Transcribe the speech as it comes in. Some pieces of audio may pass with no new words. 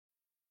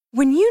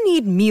When you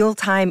need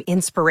mealtime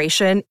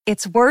inspiration,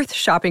 it's worth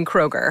shopping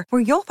Kroger,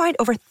 where you'll find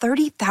over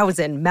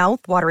 30,000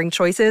 mouth-watering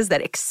choices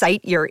that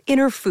excite your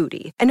inner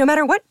foodie. And no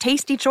matter what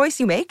tasty choice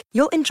you make,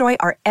 you'll enjoy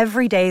our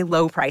everyday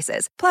low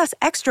prices, plus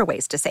extra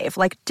ways to save,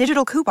 like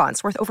digital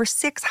coupons worth over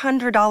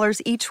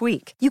 $600 each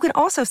week. You can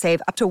also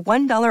save up to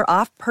 $1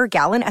 off per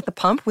gallon at the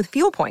pump with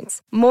fuel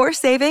points. More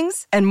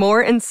savings and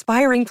more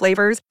inspiring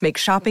flavors make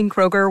shopping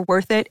Kroger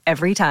worth it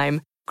every time.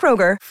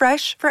 Kroger,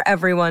 fresh for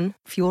everyone.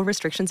 Fuel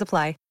restrictions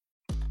apply.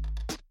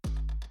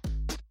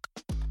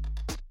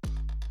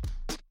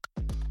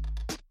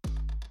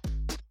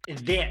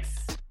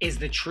 This is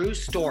the true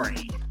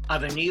story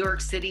of a New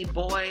York City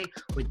boy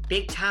with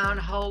big town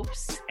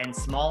hopes and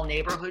small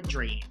neighborhood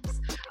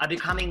dreams of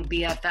becoming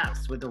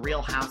BFFs with the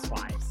Real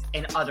Housewives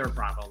and other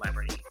Bravo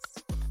celebrities.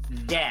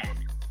 Then,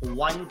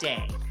 one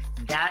day,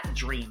 that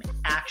dream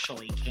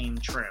actually came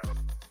true.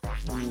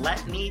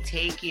 Let me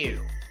take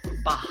you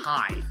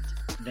behind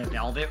the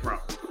velvet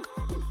rope.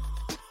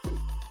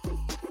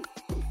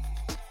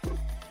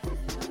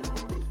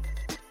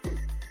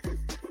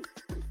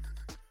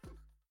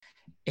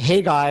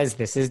 Hey guys,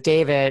 this is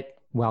David.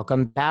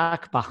 Welcome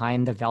back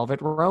behind the velvet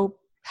rope.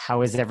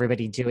 How is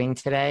everybody doing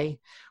today?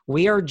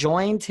 We are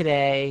joined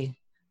today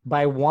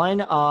by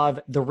one of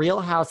the Real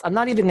House. I'm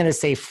not even going to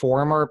say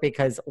former,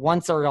 because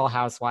once a Real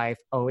Housewife,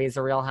 always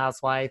a Real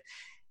Housewife.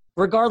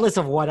 Regardless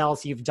of what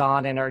else you've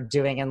done and are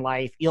doing in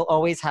life, you'll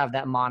always have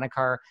that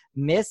moniker,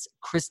 Miss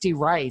Christy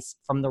Rice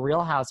from the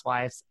Real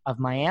Housewives of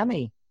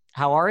Miami.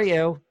 How are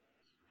you?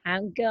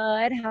 I'm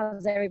good.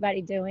 How's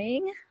everybody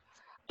doing?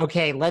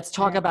 Okay, let's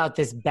talk about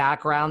this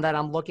background that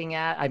I'm looking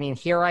at. I mean,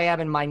 here I am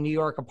in my New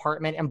York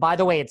apartment. And by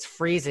the way, it's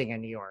freezing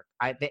in New York.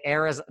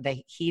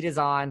 The heat is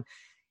on.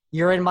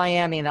 You're in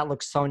Miami and that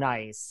looks so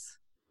nice.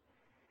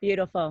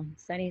 Beautiful.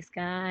 Sunny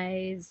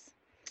skies.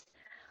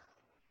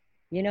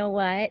 You know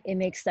what? It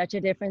makes such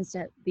a difference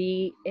to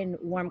be in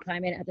warm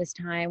climate at this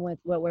time with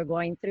what we're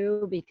going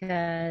through,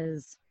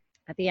 because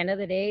at the end of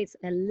the day, it's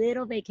a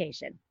little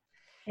vacation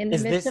in the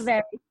midst of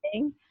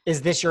everything.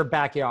 Is this your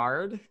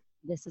backyard?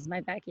 This is my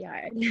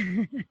backyard.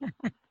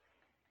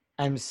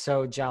 I'm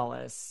so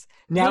jealous.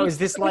 Now, is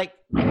this like...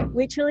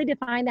 We truly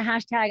define the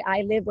hashtag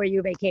I live where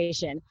you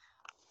vacation.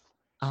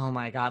 Oh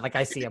my God. Like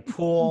I see a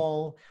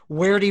pool.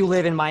 Where do you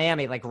live in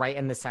Miami? Like right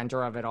in the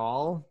center of it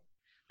all?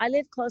 I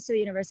live close to the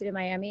University of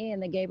Miami in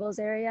the Gables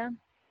area.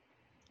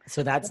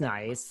 So that's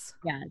nice.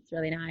 Yeah, it's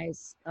really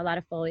nice. A lot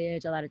of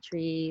foliage, a lot of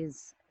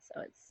trees.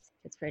 So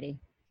it's pretty.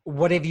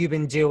 What have you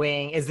been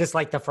doing? Is this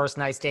like the first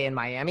nice day in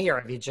Miami, or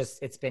have you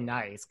just, it's been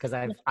nice? Because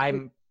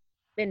I'm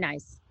been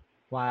nice.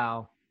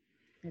 Wow.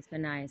 It's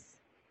been nice.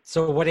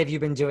 So what have you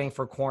been doing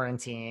for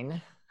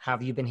quarantine? How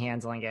have you been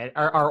handling it?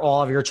 Are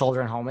all of your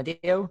children home with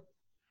you?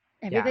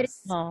 Everybody's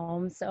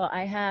home. So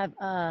I have,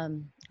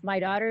 my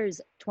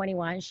daughter's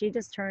 21. She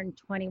just turned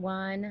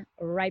 21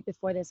 right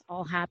before this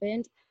all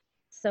happened.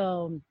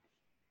 So,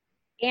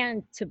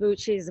 and to boot,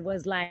 she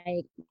was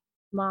like,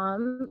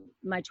 Mom,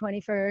 my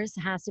 21st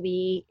has to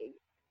be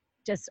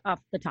just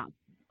off the top,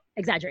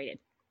 exaggerated.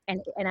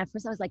 And at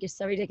first I was like, you're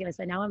so ridiculous.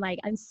 But now I'm like,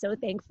 I'm so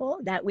thankful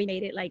that we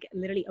made it like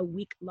literally a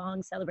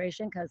week-long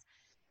celebration, because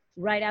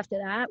right after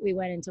that, we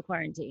went into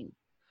quarantine.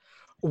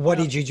 What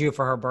did you do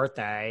for her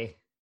birthday?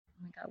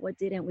 Oh my God, what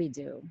didn't we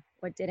do?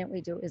 What didn't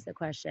we do is the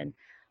question.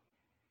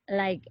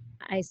 Like,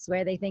 I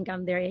swear they think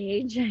I'm their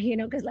age, you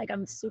know, because like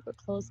I'm super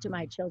close to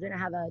my children. I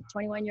have a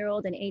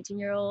 21-year-old, an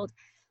 18-year-old,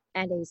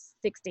 and a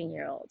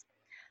 16-year-old.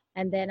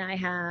 And then I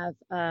have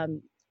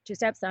two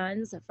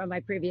stepsons from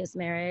my previous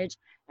marriage,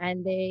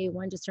 and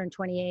one just turned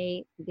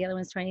 28, the other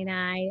one's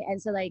 29.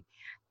 And so like,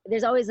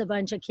 there's always a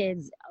bunch of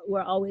kids.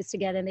 We're always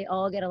together and they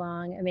all get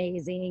along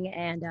amazing.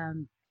 And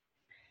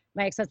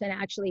my ex-husband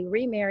actually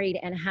remarried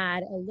and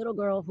had a little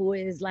girl who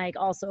is like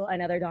also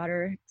another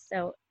daughter.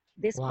 So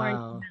this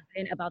quarantine has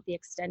been about the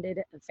extended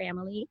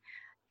family,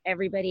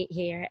 everybody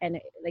here. And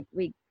like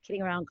we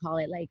kidding around call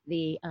it like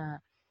the,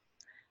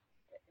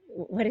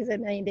 what is it?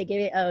 They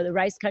gave it the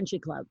Rice Country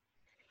Club.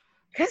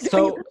 Because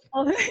so,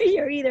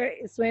 you're either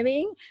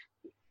swimming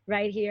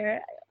right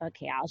here.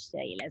 Okay, I'll show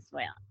you. Let's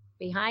swim.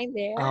 Behind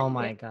there. Oh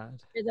my God.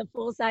 There's a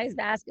full-size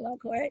basketball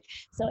court.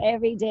 So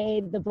every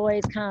day the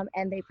boys come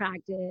and they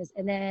practice,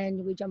 and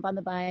then we jump on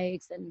the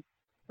bikes and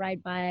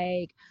ride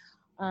bike,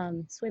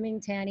 swimming,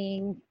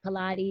 tanning,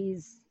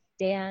 Pilates,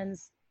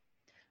 dance.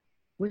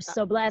 We're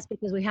so blessed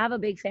because we have a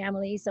big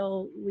family.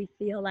 So we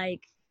feel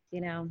like,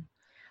 you know,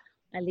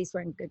 at least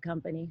we're in good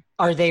company.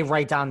 Are they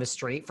right down the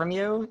street from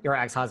you, your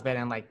ex-husband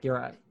and like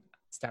your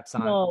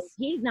stepson? No,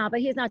 he's not, but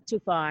he's not too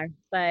far.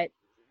 But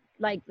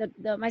like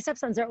my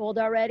stepsons are old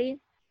already.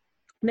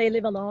 They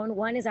live alone.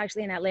 One is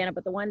actually in Atlanta,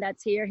 but the one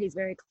that's here, he's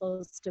very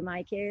close to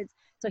my kids.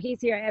 So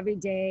he's here every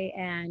day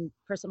and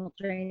personal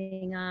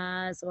training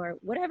us or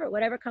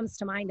whatever comes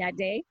to mind that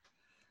day.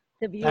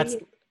 The beauty,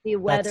 the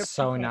weather. That's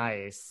so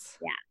nice.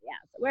 Yeah.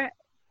 So we're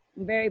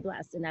very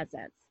blessed in that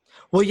sense.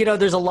 Well, you know,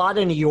 there's a lot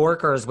of New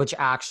Yorkers which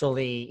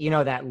actually, you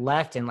know, that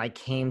left and like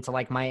came to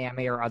like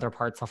Miami or other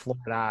parts of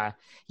Florida.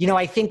 You know,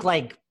 I think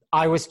like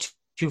I was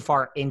too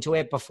far into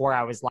it before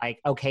I was like,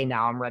 okay,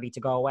 now I'm ready to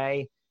go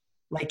away.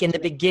 Like in the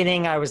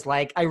beginning, I was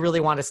like, I really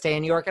want to stay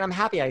in New York, and I'm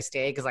happy I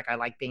stayed because like I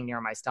like being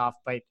near my stuff.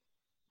 But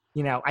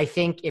you know, I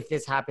think if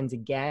this happens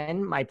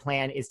again, my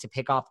plan is to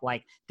pick up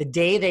like the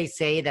day they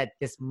say that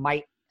this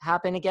might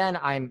happen again,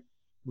 I'm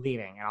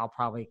leaving and I'll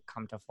probably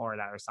come to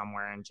Florida or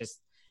somewhere and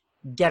just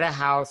get a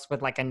house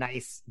with like a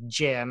nice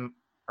gym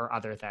or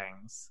other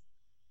things.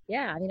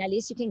 Yeah, I mean, at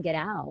least you can get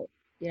out,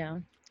 you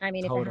know. I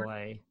mean, if it happens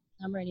Totally.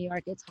 summer in New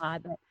York, it's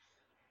hot,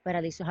 but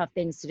at least you'll have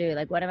things to do.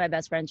 Like one of my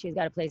best friends, she's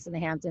got a place in the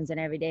Hamptons, and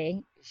every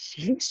day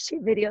she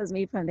videos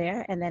me from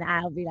there, and then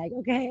I'll be like,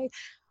 okay,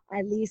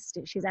 at least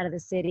she's out of the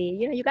city.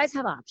 You know, you guys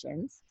have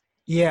options.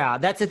 Yeah,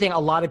 that's the thing. A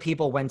lot of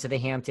people went to the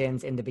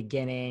Hamptons in the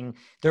beginning.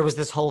 There was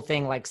this whole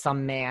thing like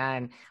some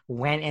man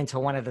went into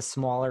one of the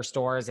smaller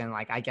stores and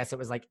like I guess it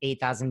was like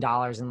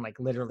 $8,000 and like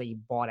literally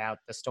bought out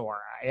the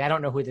store. I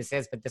don't know who this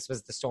is, but this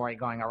was the story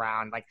going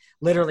around. Like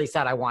literally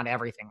said, I want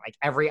everything, like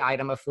every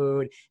item of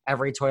food,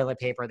 every toilet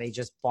paper. They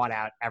just bought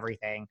out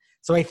everything.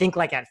 So I think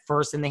like at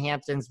first in the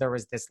Hamptons there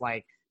was this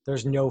like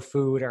there's no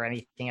food or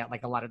anything at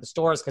like a lot of the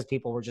stores because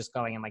people were just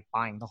going and like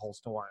buying the whole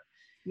store.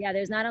 Yeah,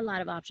 there's not a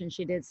lot of options.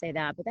 She did say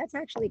that, but that's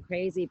actually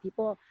crazy.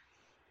 People,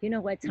 you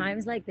know what,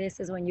 times like this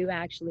is when you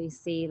actually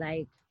see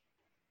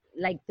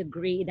like the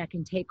greed that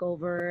can take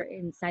over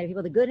inside of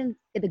people. The good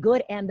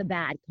and the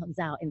bad comes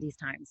out in these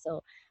times.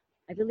 So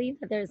I believe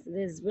that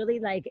there's really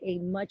like a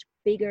much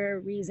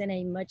bigger reason,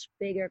 a much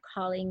bigger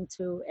calling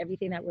to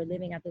everything that we're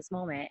living at this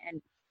moment.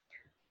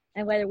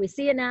 And whether we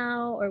see it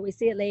now or we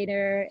see it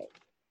later,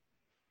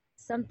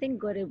 something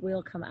good it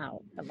will come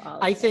out of all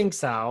of I it. think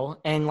so.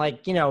 And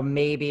like, you know,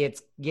 maybe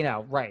it's, you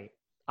know, right.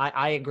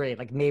 I agree.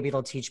 Like maybe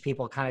it'll teach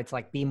people kind of to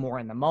like be more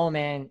in the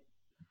moment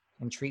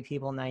and treat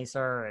people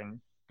nicer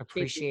and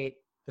appreciate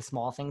the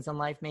small things in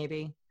life,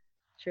 maybe.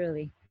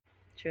 Truly,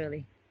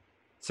 truly.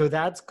 So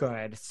that's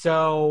good.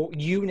 So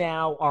you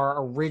now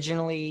are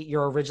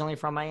you're originally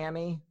from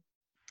Miami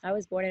I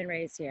was born and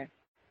raised here.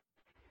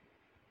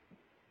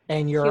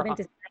 and Cuban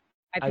descent.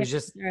 My I was parents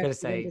just are going to of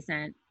Cuban say,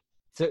 descent.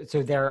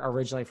 so they're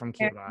originally from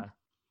Cuba.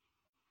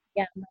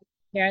 Yeah, my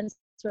parents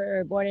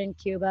were born in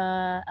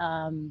Cuba.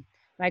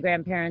 My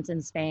grandparents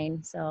in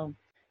Spain. So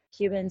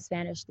Cuban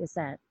Spanish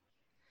descent.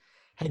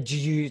 Did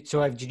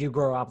you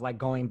grow up like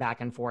going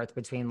back and forth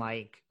between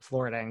like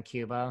Florida and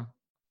Cuba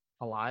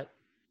a lot?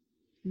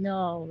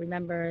 No,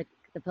 remember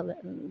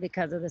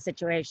because of the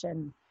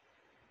situation,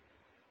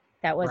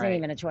 that wasn't Right.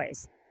 even a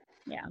choice.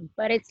 Yeah,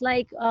 but it's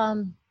like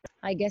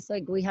I guess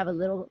like we have a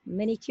little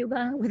mini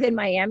Cuba within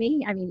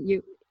Miami. I mean,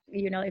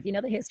 you know if you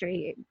know the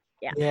history,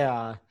 yeah.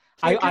 Yeah.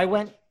 So it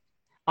kind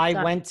I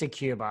of, went to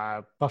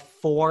Cuba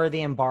before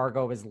the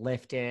embargo was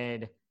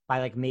lifted by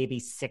like maybe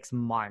 6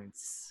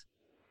 months.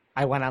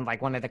 I went on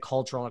like one of the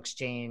cultural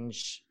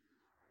exchange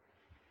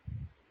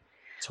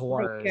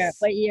tours.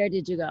 what year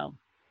did you go?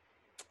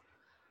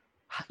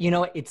 You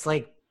know, it's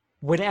like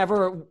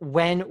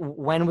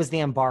when was the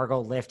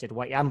embargo lifted?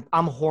 What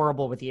I'm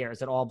horrible with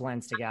years. It all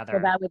blends So together.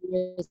 bad with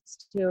years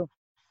too.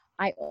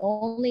 I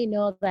only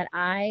know that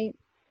I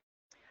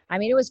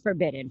mean, it was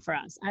forbidden for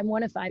us. I'm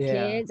one of 5 Yeah.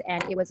 kids,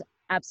 and it was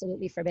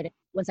absolutely forbidden.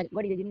 One second.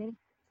 What are you doing?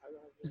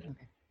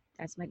 Okay.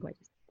 That's my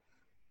gorgeous.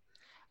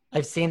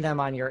 I've seen them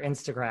on your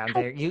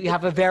Instagram. You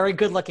have a very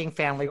good looking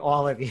family,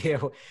 all of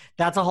you.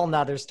 That's a whole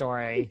nother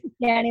story.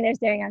 Standing there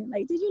staring at me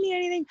like, did you need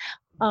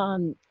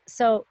anything?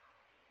 So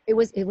it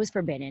was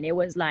forbidden. It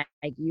was like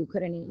you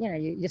couldn't, you know,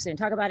 you just didn't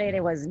talk about it.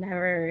 It was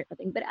never a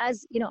thing. But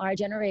as you know, our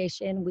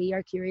generation, we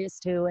are curious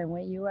too. And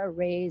when you are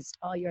raised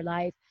all your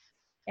life,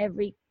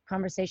 every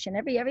conversation,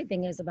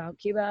 everything is about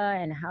Cuba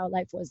and how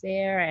life was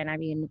there. And I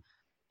mean,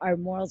 our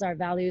morals, our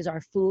values,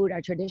 our food,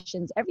 our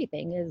traditions,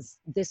 everything is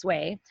this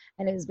way.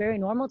 And it is very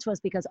normal to us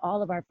because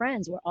all of our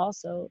friends were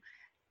also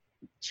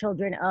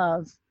children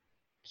of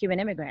Cuban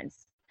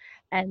immigrants.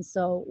 And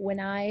so when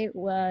I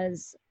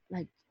was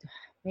like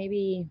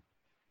maybe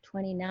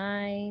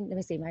 29, let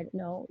me see,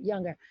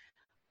 younger,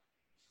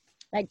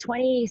 like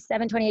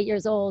 27, 28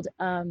 years old,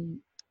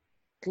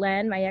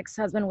 Glenn, my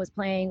ex-husband, was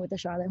playing with the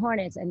Charlotte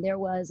Hornets, and there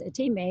was a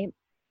teammate,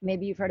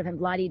 maybe you've heard of him,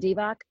 Vlade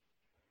Divac.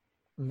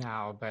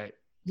 No, but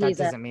that He's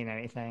doesn't mean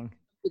anything.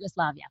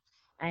 Yugoslavia.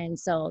 And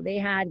so they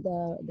had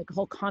the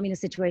whole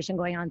communist situation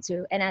going on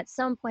too. And at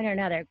some point or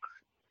another,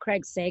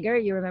 Craig Sager,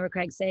 you remember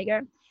Craig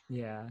Sager?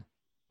 Yeah.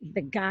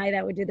 The guy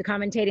that would do the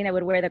commentating, that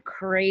would wear the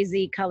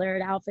crazy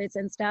colored outfits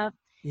and stuff.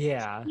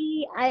 Yeah.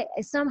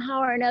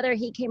 Somehow or another,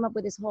 he came up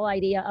with this whole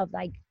idea of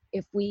like,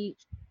 if we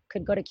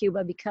could go to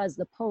Cuba, because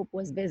the Pope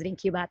was visiting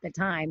Cuba at the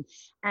time.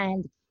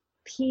 And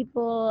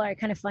people are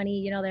kind of funny,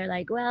 you know, they're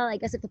like, well, I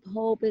guess if the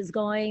Pope is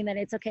going, then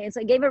it's okay.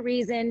 So it gave a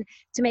reason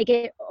to make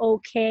it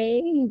okay,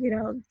 you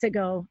know, to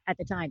go at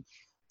the time.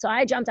 So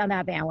I jumped on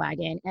that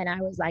bandwagon and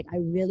I was like, I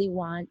really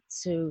want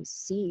to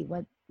see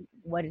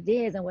what it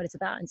is and what it's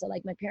about. And so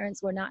like my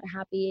parents were not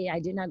happy. I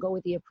did not go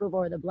with the approval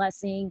or the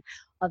blessing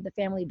of the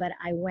family, but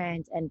I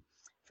went. And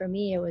for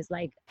me, it was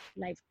like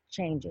life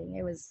changing.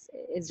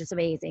 It's just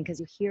amazing because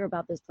you hear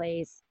about this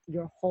place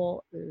your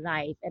whole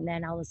life. And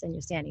then all of a sudden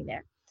you're standing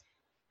there.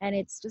 and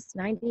it's just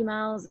 90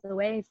 miles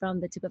away from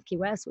the tip of Key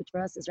West, which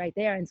for us is right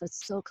there. And so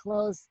it's so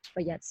close,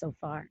 but yet so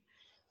far.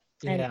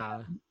 And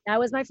Yeah. that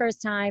was my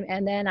first time.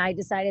 And then I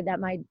decided that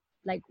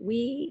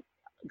we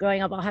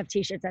growing up, I'll have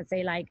t-shirts that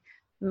say like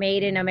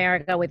made in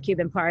America with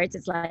Cuban parts.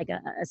 It's like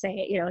a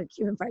say,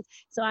 Cuban parts.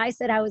 So I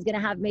said I was going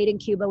to have made in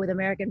Cuba with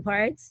American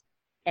parts.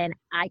 And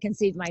I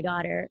conceived my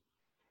daughter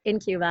in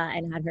Cuba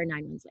and had her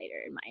 9 months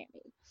later in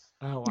Miami.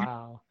 Oh,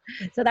 wow.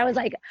 So that was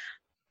like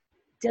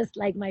just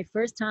like my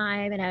first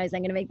time, and I was like,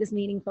 I'm gonna make this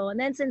meaningful. And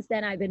then since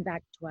then I've been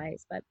back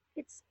twice, but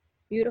it's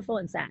beautiful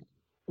and sad.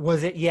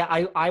 Was it? Yeah,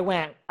 I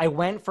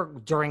went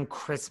for during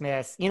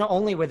Christmas,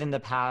 only within the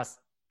past,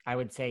 I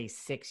would say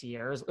 6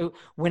 years.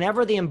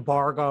 Whenever the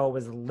embargo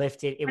was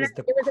lifted, it was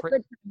a good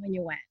time when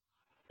you went.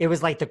 it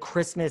was like the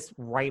Christmas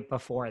right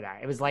before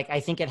that. It was like,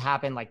 I think it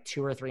happened like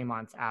 2 or 3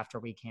 months after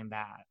we came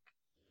back.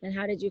 And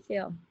how did you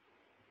feel?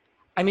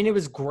 I mean, it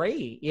was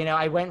great.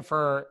 It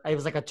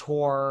was like a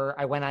tour.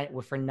 I went out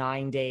for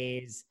 9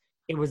 days.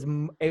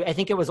 I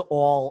think it was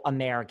all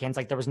Americans.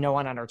 Like there was no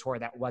one on our tour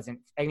that wasn't,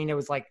 it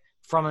was like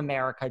from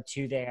America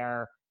to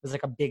there. It was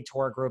like a big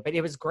tour group, but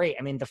it was great.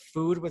 I mean, the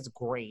food was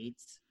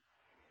great.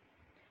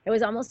 It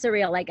was almost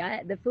surreal. Like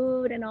the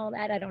food and all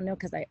that, I don't know,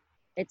 because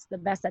it's the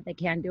best that they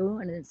can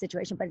do in a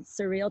situation, but it's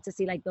surreal to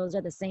see like those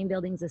are the same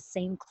buildings, the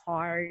same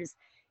cars,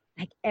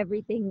 like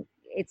everything.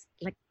 It's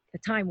like a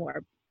time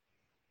warp.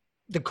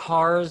 The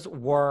cars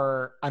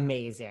were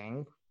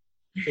amazing.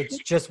 It's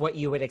just what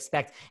you would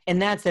expect.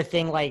 And that's the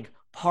thing, like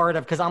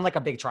because I'm like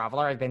a big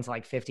traveler. I've been to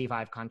like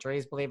 55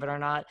 countries, believe it or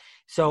not.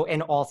 So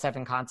in all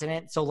 7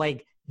 continents. So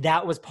like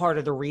that was part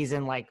of the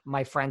reason like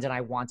my friend and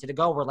I wanted to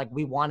go. We're like,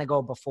 we want to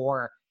go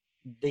before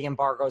the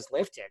embargo's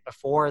lifted,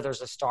 before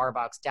there's a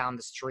Starbucks down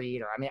the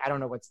street, or I don't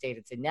know what state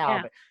it's in now,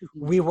 but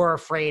we were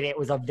afraid it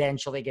was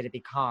eventually going to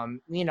become,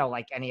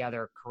 like any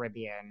other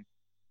Caribbean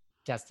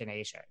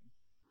destination.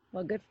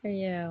 Well, good for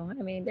you.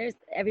 I mean,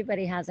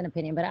 everybody has an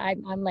opinion, but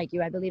I'm like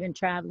you. I believe in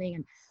traveling,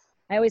 and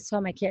I always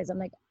tell my kids, I'm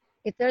like,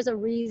 if there's a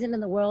reason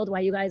in the world why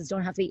you guys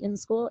don't have to be in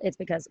school, it's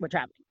because we're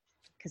traveling.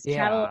 Because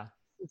travel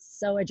is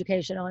so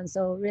educational, and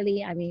so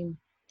really,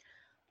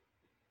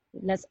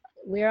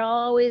 we're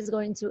always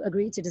going to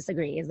agree to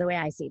disagree is the way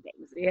I see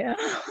things.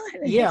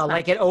 Yeah,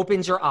 like it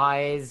opens your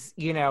eyes,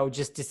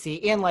 just to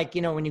see, and like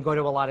when you go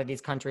to a lot of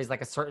these countries,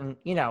 like a certain,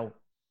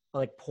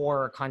 like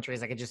poorer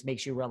countries, like it just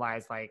makes you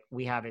realize like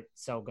we have it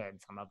so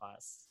good, some of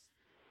us.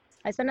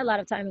 I spent a lot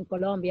of time in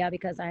Colombia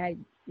because I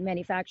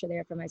manufacture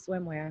there for my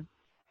swimwear,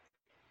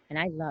 and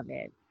I love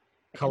it.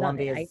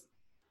 Colombia is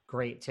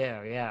great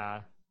too.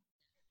 Yeah,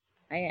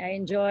 I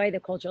enjoy the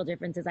cultural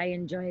differences. I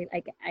enjoy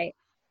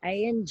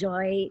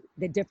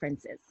the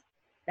differences.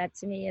 That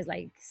to me is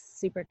like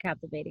super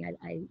captivating.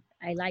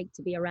 I like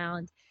to be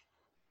around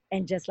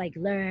and just like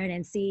learn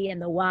and see,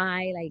 and the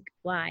why. I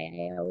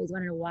always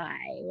want to know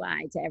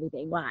why to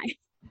everything. Why?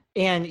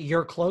 And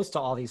you're close to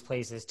all these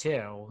places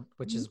too,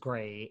 which is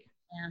great.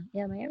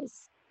 Yeah,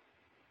 Miami's.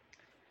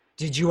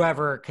 Did you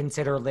ever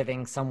consider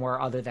living somewhere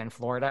other than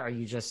Florida? Or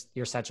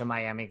you're such a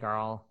Miami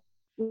girl?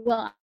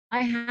 Well, I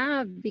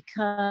have,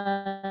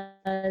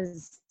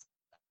 because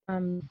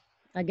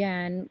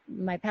again,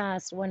 my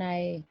past, when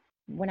I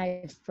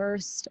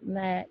first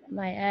met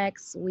my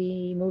ex,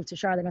 we moved to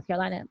Charlotte, North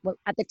Carolina. Well,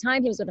 at the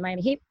time he was with the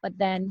Miami Heat, but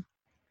then,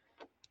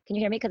 can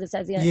you hear me? Because it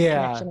says the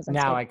connection is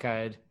unstable. Now I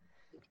could.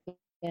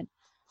 Okay,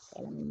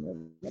 let me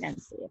move it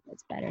and see if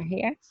it's better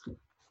here.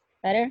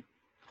 Better?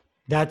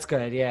 That's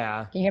good,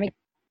 yeah. Can you hear me?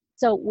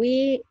 So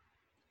we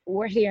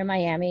were here in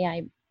Miami.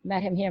 I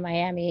met him here in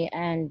Miami,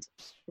 and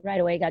right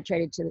away got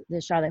traded to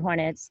the Charlotte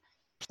Hornets.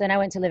 So then I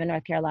went to live in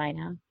North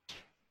Carolina.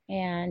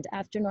 And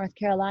after North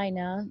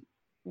Carolina,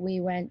 we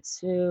went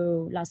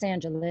to Los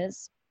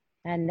Angeles,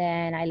 and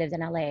then I lived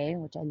in LA,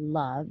 which I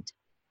loved.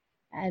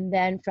 And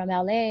then from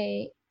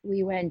LA,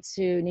 we went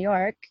to New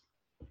York,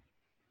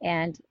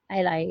 and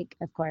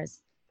of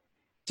course.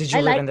 Did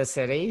you live in the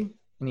city,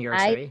 in New York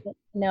City?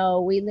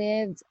 No, we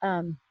lived,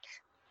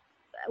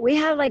 we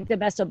have like the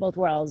best of both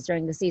worlds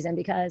during the season,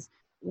 because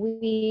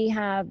we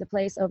have the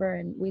place over,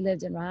 and we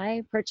lived in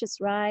Rye, Purchase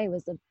Rye. It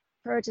was the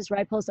Purchase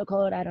Rye postal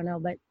code, I don't know,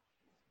 but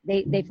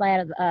they fly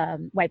out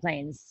of White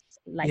Plains,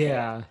 like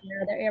their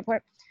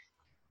airport.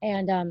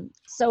 And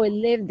so we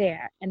lived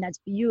there, and that's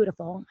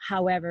beautiful.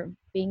 However,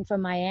 being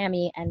from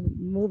Miami and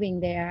moving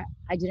there,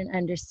 I didn't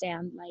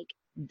understand like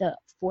the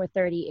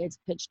 4:30, it's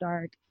pitch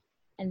dark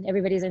and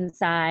everybody's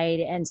inside.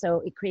 And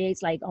so it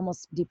creates like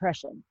almost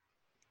depression.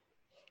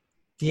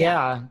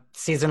 Yeah.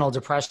 Seasonal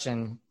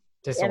depression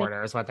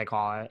disorder is what they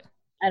call it.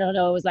 I don't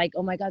know. It was like,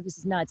 oh my God, this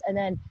is nuts. And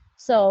then,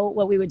 so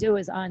what we would do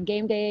is on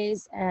game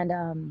days, and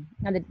on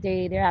the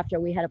day thereafter,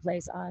 we had a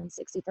place on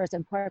 61st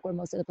and Park where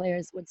most of the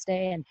players would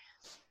stay. And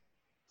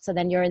so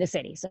then you're in the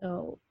city.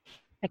 So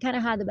I kind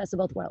of had the best of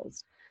both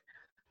worlds.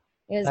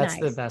 It was nice.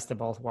 That's the best of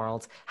both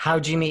worlds.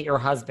 How'd you meet your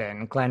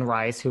husband, Glenn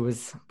Rice, who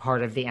was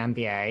part of the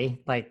NBA?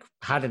 Like,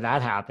 how did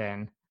that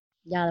happen?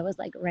 Yeah, that was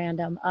like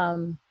random.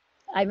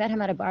 I met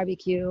him at a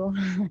barbecue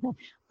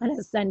on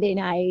a Sunday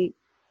night.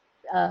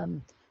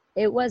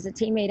 It was a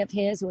teammate of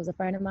his who was a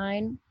friend of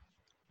mine.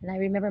 And I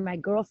remember my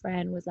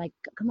girlfriend was like,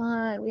 come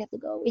on, we have to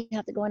go. We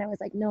have to go. And I was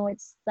like, no,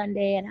 it's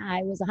Sunday. And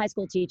I was a high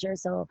school teacher.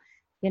 So,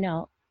 you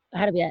know, I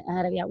had to be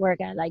at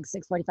work at like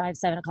 6:45,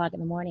 7 o'clock in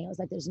the morning. I was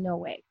like, there's no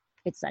way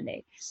it's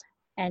Sunday.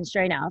 And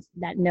sure enough,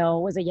 that no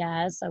was a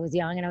yes. I was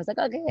young and I was like,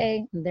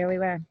 okay, and there we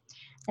were.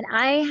 And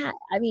I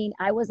mean,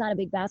 I was not a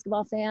big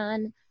basketball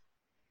fan,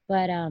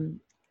 but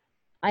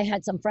I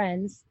had some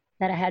friends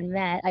that I had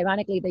met,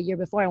 ironically, the year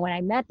before. And when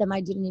I met them, I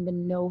didn't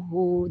even know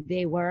who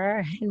they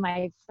were. And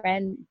my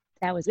friend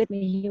that was with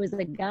me, he was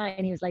a guy,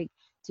 and he was like,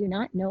 do you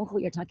not know who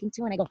you're talking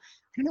to? And I go, I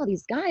don't know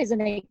these guys. And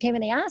they came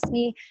and they asked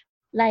me,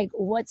 like,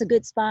 what's a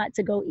good spot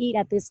to go eat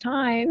at this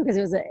time? Because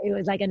it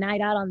was like a night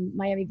out on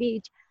Miami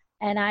Beach.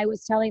 And I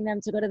was telling them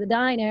to go to the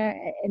diner.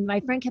 And my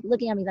friend kept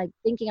looking at me, like,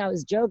 thinking I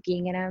was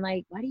joking. And I'm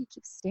like, why do you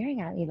keep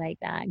staring at me like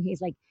that? And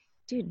he's like,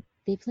 dude,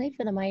 they played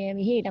for the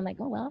Miami Heat. I'm like,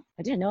 oh, well,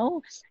 I didn't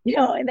know,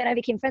 and then I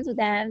became friends with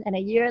them. And a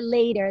year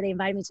later, they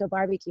invited me to a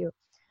barbecue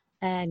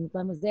and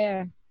Glenn was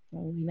there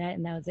and we met,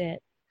 and that was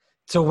it.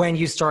 So when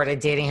you started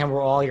dating him,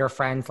 were all your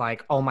friends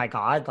like, oh my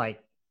God,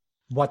 like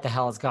what the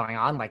hell is going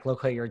on? Like,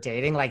 look who you're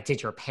dating. Like,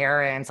 did your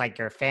parents, like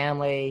your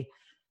family?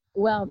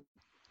 Well,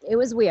 it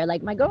was weird.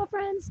 Like my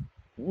girlfriends,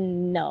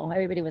 no,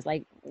 everybody was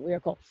like, we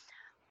were cool.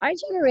 Our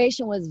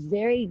generation was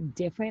very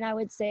different, I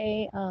would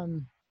say.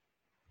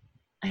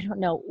 I don't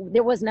know.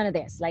 There was none of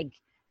this. Like,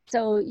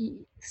 so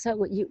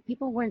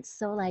people weren't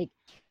so like,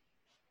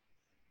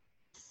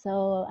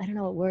 so I don't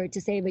know what word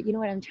to say, but you know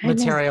what I'm trying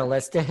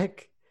Materialistic?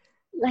 to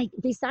like,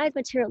 besides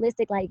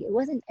materialistic, like it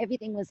wasn't,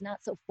 everything was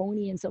not so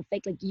phony and so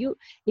fake. Like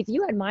if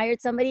you admired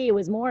somebody, it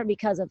was more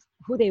because of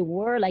who they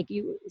were. Like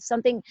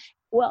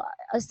well,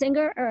 a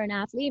singer or an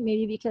athlete,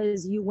 maybe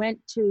because you went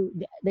to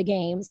the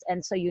games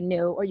and so you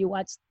knew, or you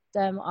watched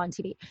them on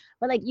TV.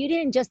 But like, you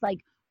didn't just like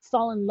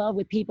fall in love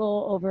with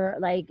people over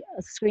like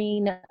a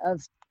screen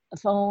of a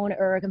phone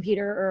or a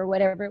computer or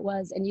whatever it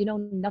was, and you know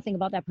nothing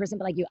about that person,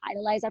 but like you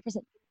idolize that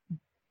person.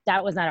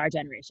 That was not our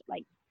generation.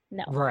 Like,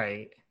 no,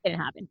 Right. it didn't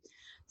happen.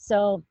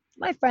 So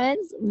my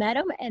friends met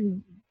him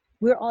and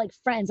we were all like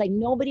friends. Like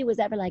nobody was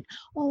ever like,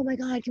 oh my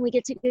God, can we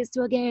get tickets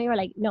to a game? Or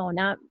like, no,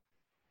 not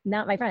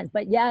my friends.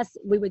 But yes,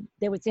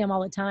 they would see him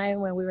all the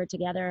time when we were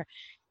together,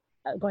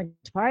 going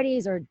to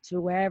parties or to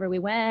wherever we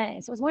went.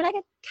 And so it was more like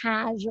a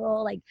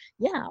casual, like,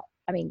 yeah,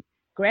 I mean,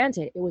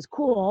 granted, it was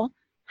cool.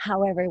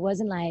 However, it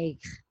wasn't like,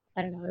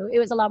 I don't know, it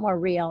was a lot more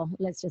real,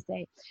 let's just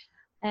say.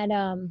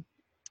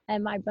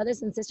 And my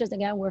brothers and sisters,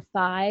 again, were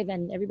 5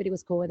 and everybody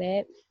was cool with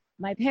it.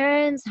 My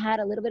parents had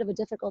a little bit of a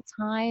difficult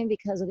time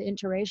because of the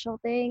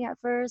interracial thing at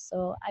first.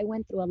 So I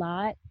went through a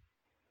lot.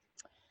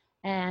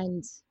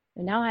 And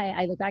now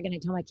I look back and I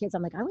tell my kids,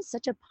 I'm like, I was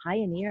such a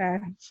pioneer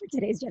for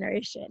today's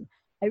generation.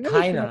 I really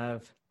Kind feel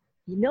of.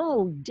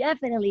 no,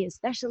 definitely,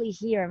 especially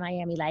here in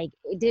Miami, like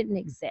it didn't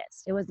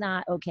exist. It was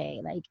not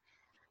okay. Like,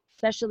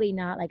 especially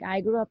not like,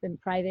 I grew up in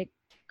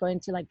going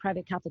to like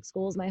private Catholic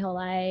schools my whole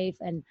life.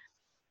 And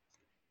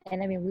I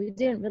mean, we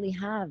didn't really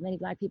have many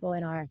Black people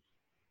in our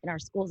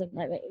schools.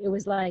 It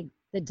was like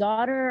the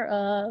daughter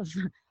of,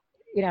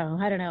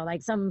 I don't know,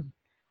 like some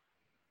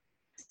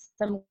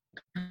somewhere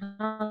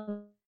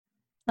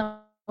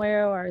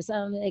or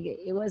some, like,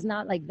 it was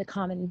not like the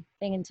common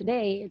thing. And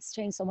today it's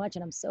changed so much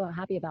and I'm so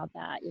happy about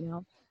that.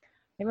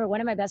 Remember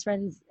one of my best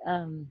friends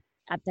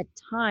at the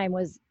time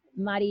was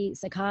Mari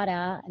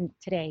Sakata, and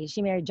today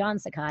she married John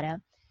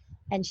Sakata.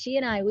 And she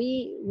and I,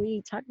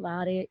 we talked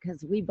about it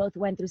because we both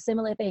went through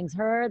similar things.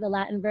 Her, the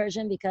Latin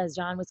version, because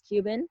John was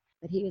Cuban,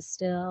 but he was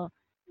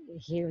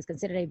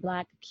considered a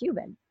Black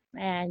Cuban.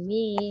 And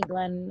me,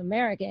 Glenn,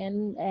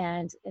 American.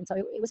 And so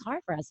it was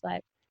hard for us,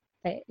 but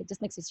it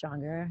just makes you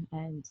stronger.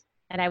 And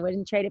I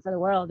wouldn't trade it for the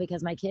world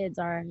because my kids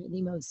are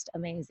the most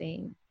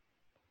amazing.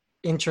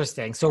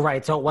 Interesting. So,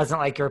 right. So it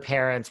wasn't like your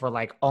parents were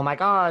like, oh my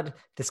God,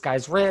 this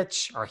guy's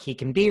rich or he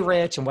can be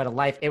rich and what a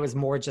life. It was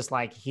more just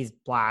like, he's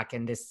Black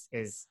and this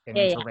is an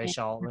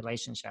interracial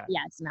relationship. Yeah,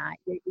 it's not.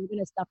 You're going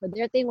to suffer.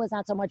 Their thing was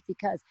not so much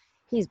because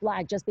he's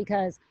Black, just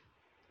because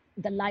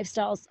the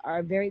lifestyles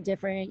are very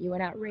different. You were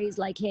not raised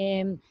like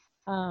him.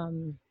 I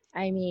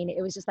mean,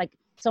 it was just like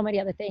so many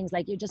other things.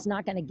 Like, you're just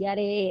not going to get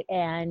it.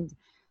 And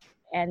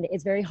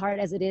it's very hard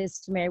as it is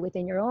to marry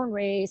within your own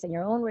race and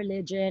your own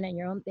religion and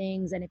your own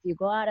things. And if you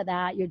go out of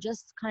that, you're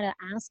just kind of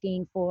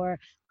asking for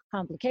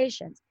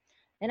complications.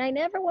 And I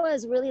never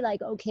was really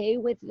like okay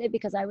with it,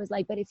 because I was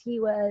like, but if he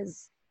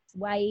was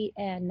white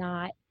and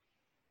not,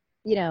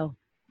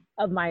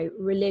 of my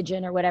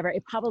religion or whatever,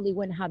 it probably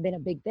wouldn't have been a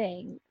big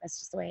thing. That's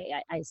just the way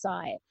I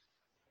saw it.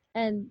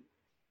 And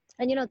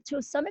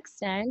to some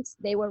extent,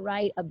 they were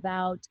right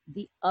about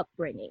the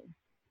upbringing.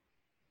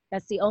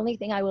 That's the only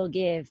thing I will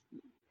give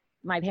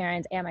my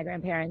parents and my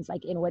grandparents,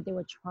 like, in what they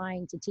were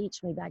trying to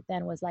teach me back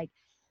then, was like,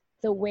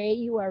 the way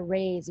you are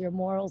raised, your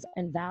morals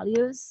and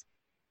values,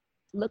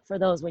 look for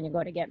those when you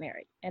go to get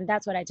married. And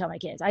that's what I tell my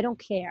kids. I don't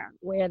care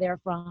where they're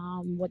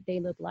from, what they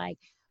look like,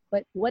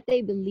 but what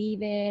they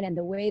believe in and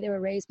the way they were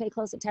raised, pay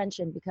close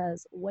attention,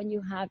 because when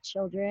you have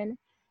children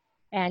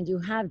and you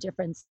have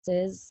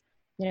differences,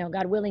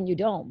 God willing you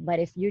don't, but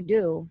if you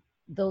do,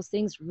 those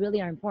things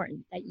really are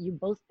important, that you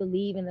both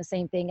believe in the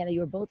same thing and that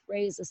you're both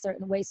raised a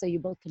certain way, so you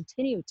both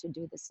continue to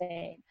do the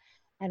same.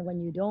 And when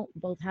you don't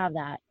both have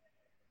that,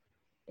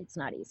 it's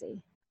not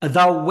easy.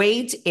 The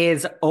wait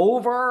is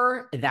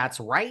over. That's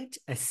right.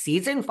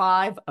 Season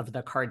 5 of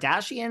The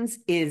Kardashians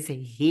is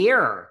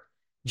here.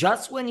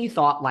 Just when you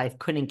thought life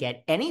couldn't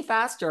get any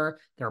faster,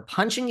 they're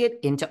punching it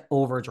into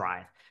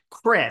overdrive.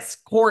 Kris,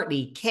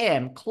 Kourtney,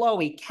 Kim,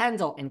 Khloé,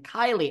 Kendall, and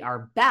Kylie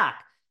are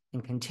back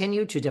and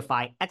continue to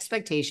defy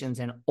expectations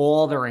in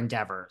all their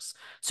endeavors.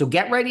 So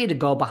get ready to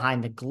go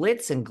behind the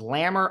glitz and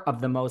glamour of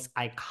the most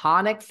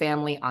iconic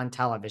family on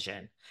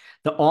television.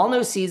 The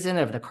all-new season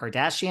of The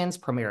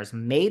Kardashians premieres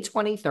May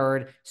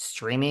 23rd,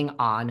 streaming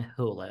on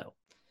Hulu.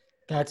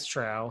 That's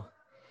true.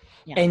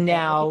 Yeah. And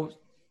now,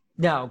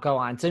 no, go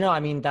on. So no, I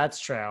mean, that's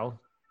true.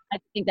 I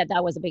think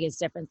that was the biggest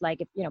difference. Like,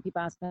 if, you know,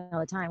 people ask me all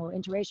the time, well,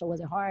 interracial,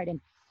 was it hard? And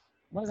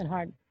it wasn't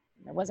hard.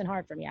 It wasn't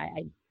hard for me.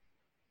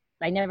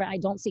 I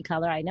don't see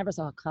color. I never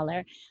saw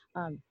color.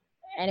 And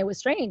it was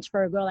strange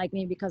for a girl like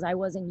me because I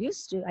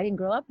didn't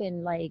grow up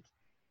in like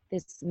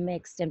this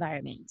mixed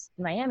environment.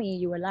 In Miami,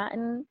 you were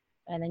Latin,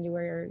 and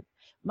then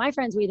my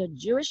friends were either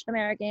Jewish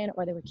American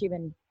or they were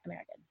Cuban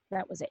American.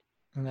 That was it.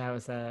 And that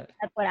was it.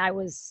 That's what I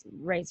was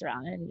raised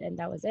around, and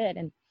that was it.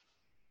 And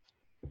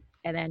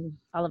then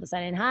all of a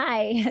sudden,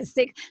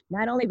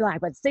 not only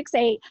black, but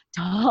 6'8",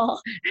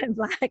 tall and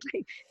black.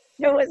 Like,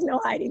 there was no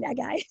hiding that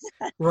guy.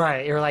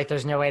 Right. You're like,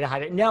 there's no way to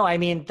hide it. No, I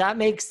mean, that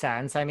makes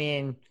sense. I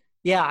mean,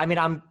 yeah, I mean,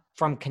 I'm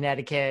from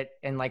Connecticut,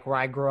 and like where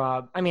I grew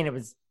up, I mean, it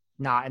was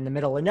not in the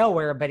middle of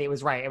nowhere, but it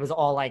was right. It was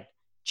all like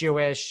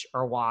Jewish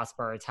or WASP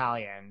or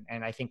Italian.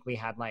 And I think we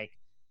had like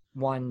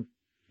one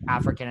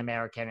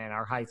African-American in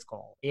our high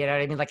school. You know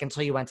what I mean? Like,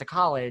 until you went to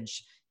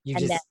college,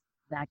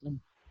 Exactly.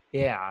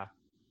 Yeah.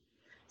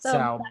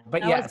 So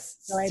but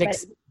yes,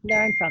 but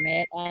learn from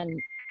it. And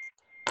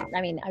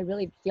I mean, I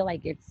really feel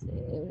like it's,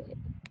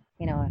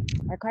 you know,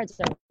 our cards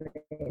are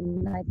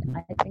written. I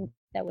think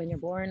that when you're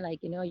born, like,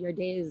 you know, your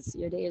day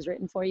is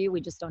written for you.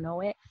 We just don't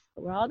know it,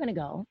 but we're all going to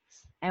go,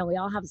 and we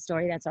all have a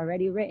story that's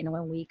already written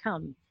when we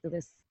come to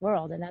this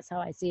world. And that's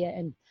how I see it.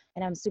 And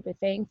I'm super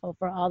thankful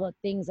for all the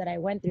things that I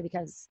went through,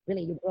 because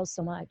really you grow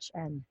so much.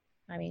 And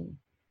I mean,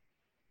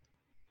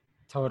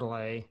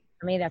 totally.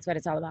 For me, that's what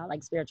it's all about,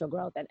 like spiritual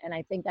growth. And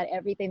I think that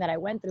everything that I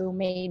went through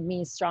made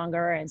me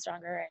stronger and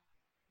stronger.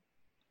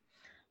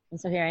 And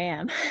so here I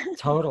am.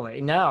 Totally.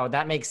 No,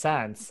 that makes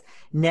sense.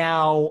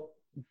 Now,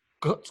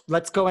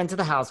 let's go into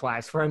the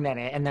Housewives for a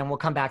minute, and then we'll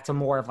come back to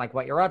more of like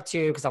what you're up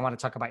to, because I want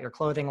to talk about your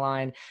clothing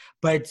line.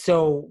 But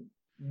so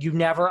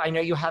I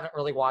know you haven't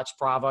really watched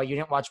Bravo. You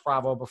didn't watch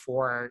Bravo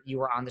before you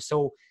were on the,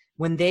 so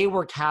when they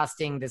were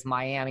casting this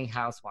Miami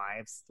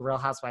Housewives, the Real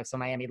Housewives of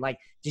Miami, like,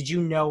 did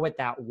you know what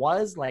that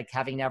was? Like,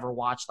 having never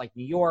watched like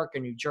New York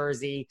or New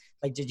Jersey,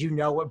 like, did you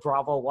know what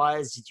Bravo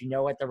was? Did you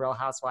know what the Real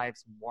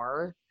Housewives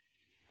were?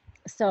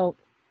 So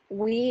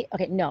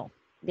no,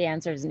 the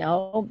answer is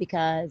no,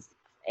 because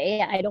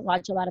I don't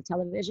watch a lot of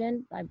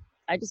television.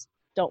 I just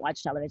don't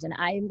watch television.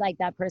 I'm like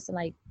that person,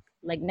 like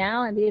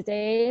now and these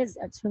days,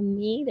 to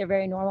me, they're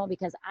very normal,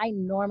 because I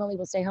normally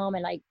will stay home,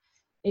 and like,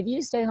 if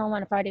you stay home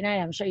on a Friday night,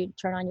 I'm sure you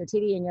turn on your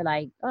TV and you're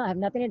like, oh, I have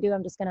nothing to do.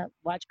 I'm just going to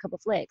watch a couple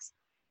flicks.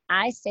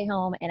 I stay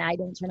home and I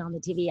don't turn on the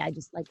TV.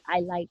 I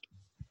like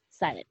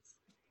silence.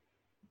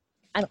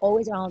 I'm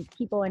always around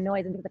people and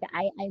noise and things like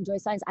that. I enjoy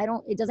silence.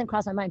 It doesn't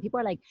cross my mind. People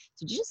are like,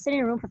 did you just sit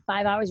in a room for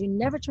 5 hours? You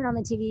never turn on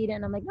the TV?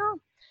 And I'm like, no,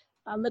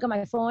 I'll look at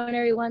my phone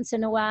every once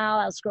in a while.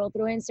 I'll scroll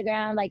through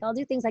Instagram. Like, I'll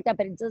do things like that,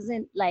 but it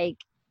doesn't, like,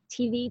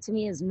 TV to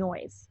me is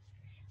noise.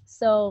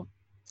 So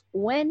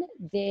when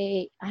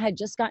I had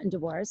just gotten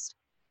divorced,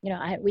 you know,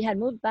 we had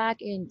moved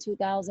back in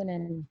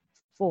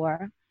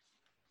 2004.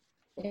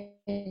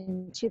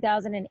 In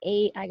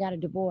 2008, I got a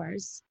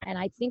divorce. And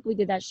I think we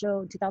did that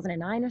show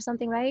 2009 or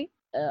something, right?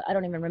 I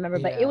don't even remember,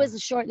 but it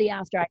was shortly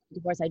after I got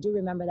divorced. I do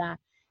remember that.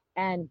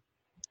 And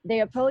they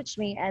approached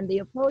me, and the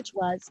approach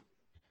was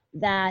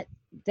that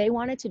they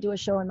wanted to do a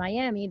show in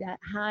Miami that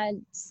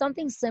had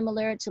something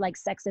similar to like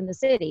Sex and the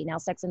City. Now,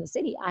 Sex and the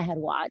City, I had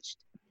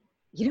watched,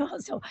 you know,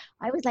 so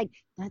I was like,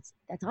 that's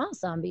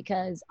awesome,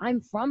 because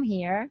I'm from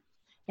here.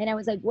 And I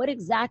was like, what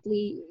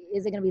exactly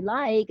is it going to be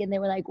like? And they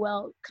were like,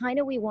 well, kind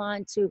of, we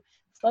want to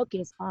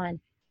focus on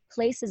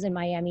places in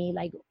Miami,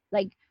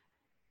 like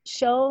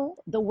show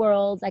the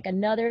world like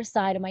another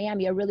side of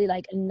Miami, a really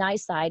like a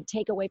nice side,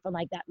 take away from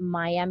like that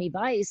Miami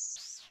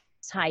Vice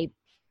type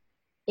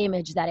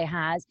image that it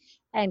has,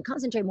 and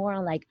concentrate more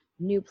on like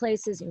new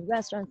places and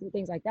restaurants and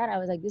things like that. I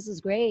was like, this is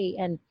great.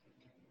 And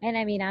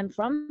I mean, I'm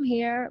from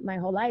here my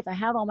whole life. I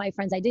have all my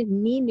friends. I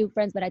didn't need new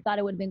friends, but I thought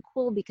it would have been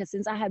cool, because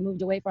since I had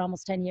moved away for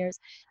almost 10 years,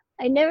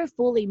 I never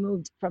fully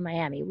moved from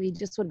Miami. We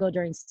just would go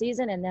during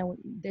season. And then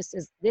this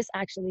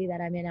actually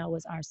that I'm in now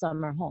was our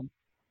summer home.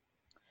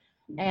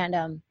 And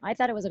I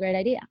thought it was a great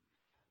idea.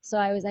 So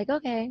I was like,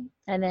 okay.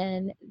 And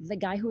then the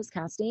guy who was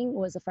casting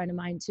was a friend of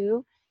mine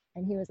too.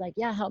 And he was like,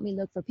 yeah, help me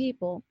look for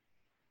people.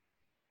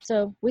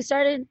 So I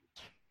started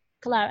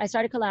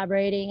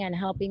collaborating and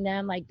helping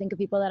them like think of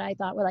people that I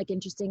thought were like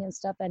interesting and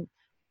stuff. And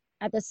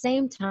at the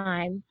same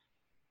time,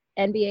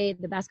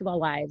 NBA, the Basketball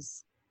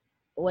Wives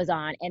was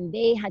on, and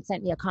they had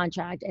sent me a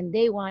contract and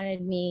they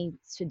wanted me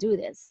to do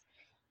this.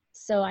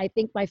 So I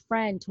think my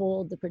friend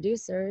told the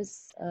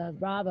producers of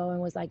Bravo and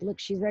was like, look,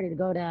 she's ready to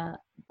go to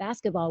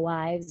Basketball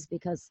Wives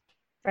because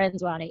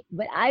friends were on it.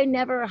 But I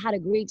never had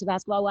agreed to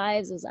Basketball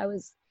Wives.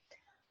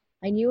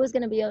 I knew it was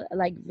going to be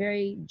like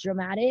very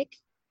dramatic,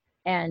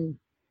 and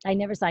I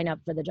never signed up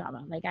for the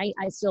drama. Like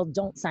I still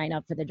don't sign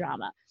up for the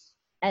drama.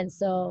 And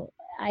so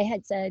I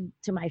had said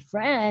to my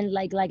friend,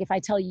 like if I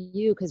tell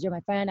you, because you're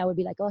my friend, I would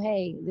be like, oh,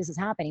 hey, this is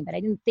happening. But I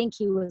didn't think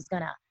he was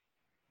going to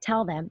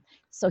tell them.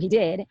 So he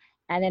did.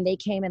 And then they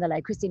came and they're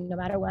like, Christine, no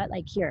matter what,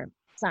 like, here,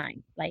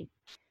 sign. Like,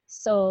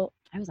 so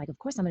I was like, of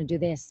course I'm going to do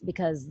this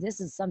because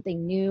this is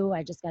something new.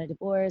 I just got a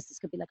divorce. This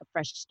could be like a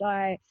fresh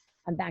start.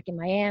 I'm back in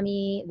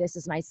Miami. This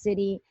is my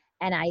city.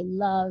 And I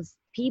love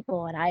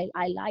people and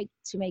I like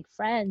to make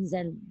friends.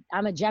 And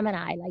I'm a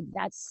Gemini.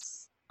 Like,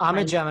 I'm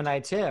a Gemini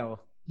too.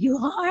 You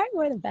are?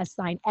 We're the best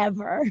sign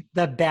ever.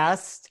 The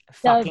best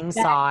fucking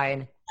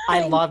sign.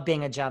 I love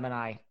being a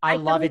Gemini. I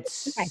love it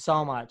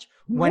so much.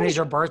 When is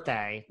your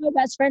birthday? My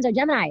best friends are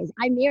Geminis.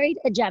 I married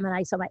a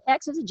Gemini. So my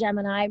ex is a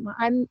Gemini.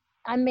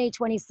 I'm May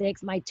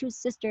 26th. My two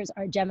sisters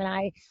are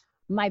Gemini.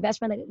 My best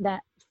friend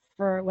that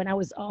for when I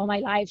was all my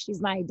life,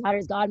 she's my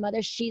daughter's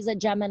godmother. She's a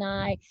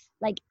Gemini.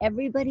 Like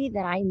everybody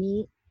that I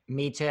meet.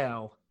 Me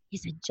too.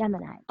 He's a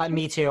Gemini.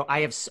 Me too. I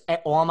have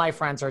all my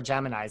friends are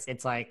Geminis.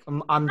 It's like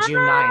I'm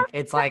June 9th.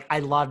 It's like I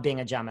love being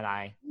a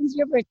Gemini. When's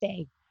your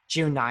birthday?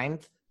 June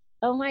 9th.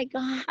 Oh my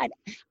God.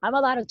 I'm a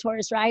lot of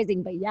Taurus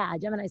rising, but yeah,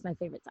 Gemini is my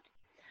favorite sign.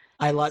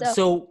 I love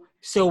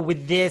so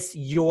with this,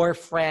 your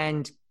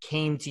friend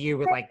came to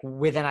you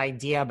with an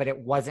idea, but it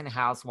wasn't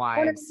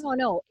Housewives.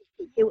 No.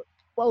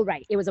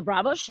 Right. It was a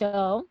Bravo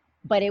show,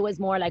 but it was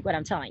more like what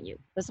I'm telling you.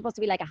 It was supposed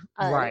to be like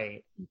a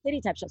right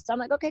city type show. So I'm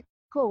like, okay,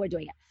 cool, we're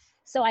doing it.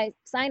 So I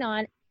sign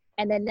on,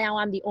 and then now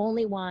I'm the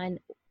only one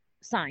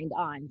signed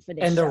on for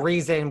this. And show. The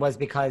reason was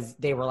because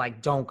they were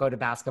like, don't go to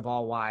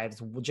Basketball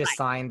Wives. We'll just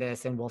sign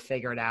this and we'll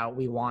figure it out.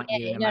 We want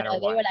you no matter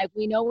what. They were like,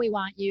 we know we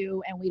want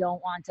you and we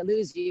don't want to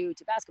lose you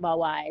to Basketball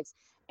Wives.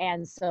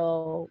 And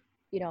so,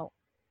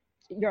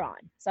 you're on.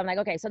 So I'm like,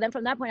 okay. So then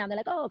from that point on, they're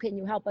like, oh, can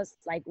you help us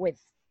like with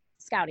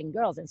scouting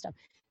girls and stuff?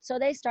 So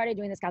they started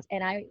doing the scouts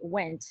and I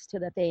went to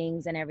the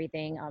things and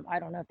everything. I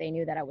don't know if they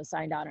knew that I was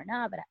signed on or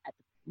not, but at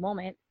the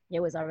moment I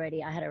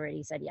had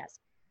already said yes.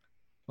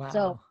 Wow.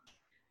 So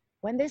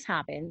when this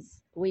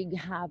happens, we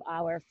have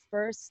our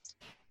first,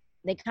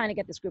 they kind of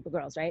get this group of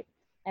girls, right?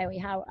 And we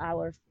have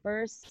our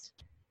first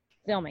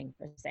filming,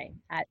 per se.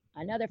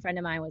 Another friend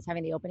of mine was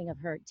having the opening of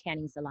her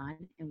tanning salon,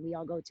 and we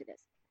all go to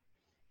this.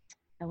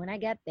 And when I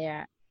get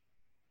there,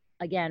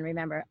 again,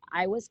 remember,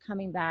 I was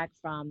coming back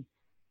from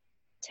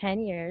 10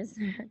 years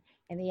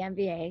in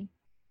the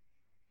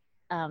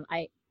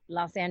NBA.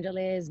 Los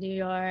Angeles, New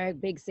York,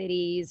 big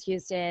cities,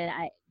 Houston.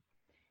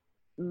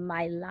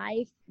 My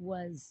life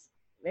was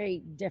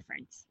very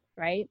different,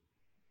 right?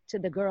 To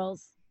the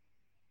girls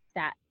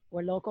that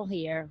were local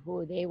here,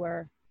 who they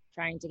were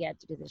trying to get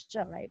to do this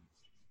show, right?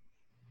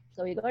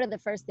 So we go to the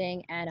first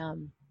thing,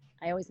 and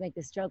I always make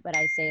this joke, but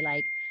I say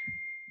like,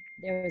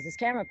 there was this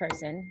camera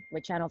person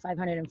with channel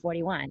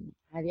 541.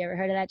 Have you ever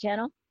heard of that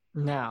channel?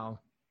 No.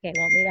 Okay,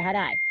 well, neither had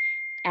I.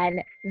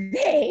 And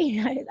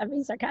I'm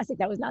being sarcastic,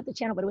 that was not the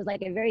channel, but it was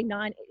like a very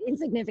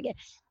insignificant,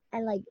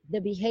 and like the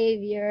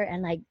behavior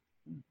and like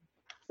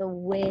the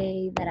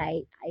way that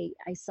I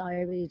saw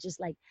everybody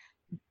just like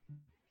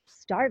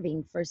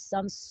starving for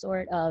some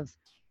sort of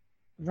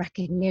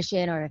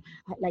recognition, or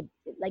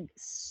like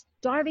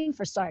starving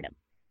for stardom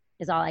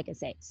is all I can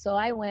say. So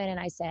I went and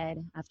I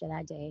said after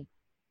that day,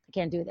 I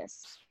can't do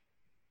this.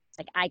 It's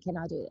like, I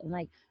cannot do it. I'm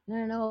like,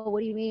 no,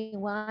 what do you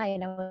mean? Why?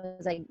 And I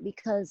was like,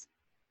 because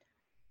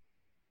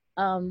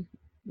none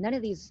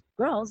of these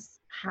girls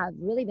have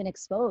really been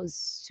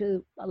exposed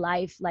to a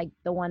life like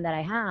the one that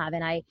I have.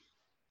 And I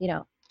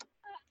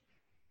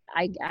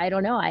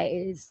don't know.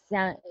 It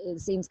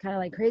seems kind of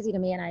like crazy to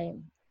me,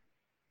 and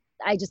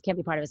I just can't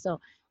be part of it. So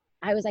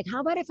I was like,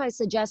 how about if I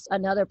suggest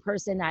another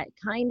person that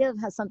kind of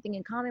has something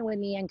in common with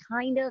me and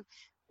kind of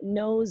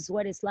knows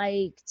what it's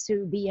like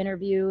to be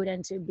interviewed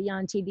and to be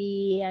on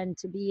TV and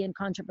to be in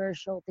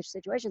controversial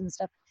situations and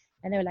stuff.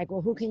 And they were like,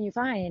 well, who can you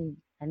find?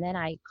 And then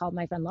I called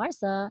my friend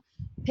Larsa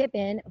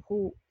Pippen,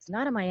 who is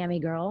not a Miami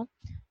girl,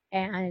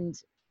 and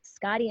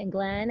Scotty and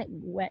Glenn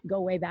go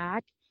way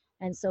back.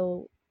 And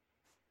so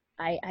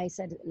I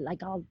said,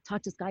 like, I'll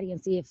talk to Scotty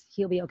and see if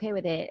he'll be okay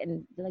with it.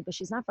 And they're like, but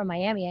she's not from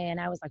Miami. And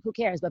I was like, who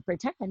cares? But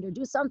pretend or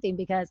do something,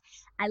 because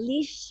at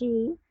least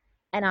she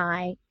and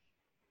I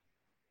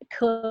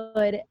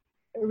could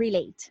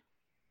relate.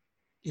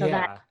 So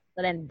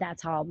then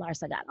that's how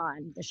Larsa got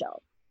on the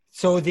show.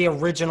 So the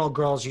original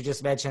girls you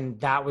just mentioned,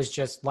 that was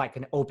just like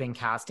an open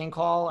casting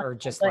call, or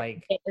just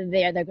they're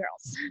the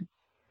girls.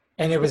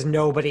 And there was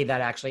nobody that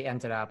actually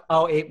ended up.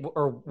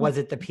 Or was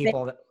it the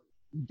people that?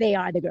 They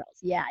are the girls.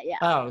 Yeah.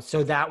 Oh,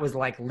 so that was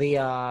like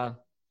Leah,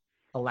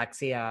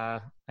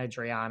 Alexia,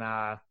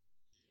 Adriana.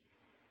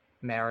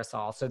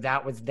 Marisol. So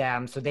that was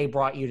them. So they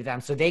brought you to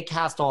them. So they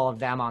cast all of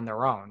them on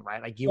their own,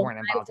 right? Like you weren't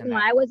involved in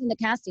that. I was in the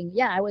casting.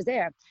 Yeah, I was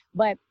there.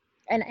 But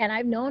and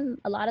I've known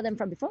a lot of them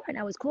from before, and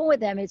I was cool with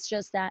them. It's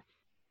just that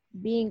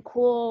being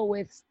cool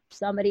with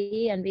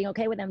somebody and being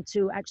okay with them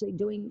to actually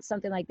doing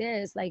something like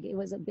this, like it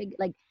was a big,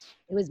 like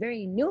it was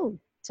very new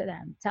to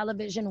them.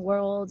 Television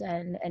world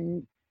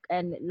and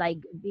like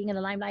being in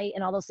the limelight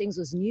and all those things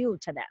was new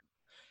to them.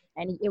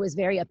 And it was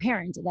very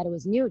apparent that it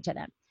was new to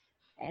them.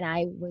 And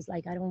I was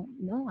like, I don't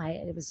know.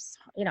 It was,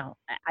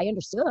 I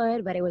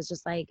understood, but it was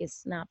just like,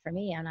 it's not for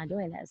me. I'm not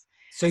doing this.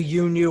 So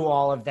you knew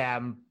all of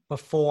them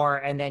before,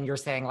 and then you're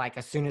saying like,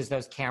 as soon as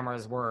those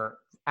cameras were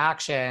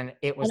action,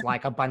 it was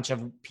like a bunch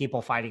of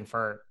people fighting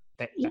for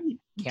the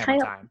camera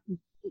time.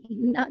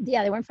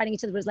 They weren't fighting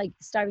each other. It was like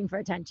starving for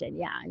attention.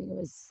 Yeah. I mean,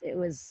 it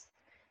was,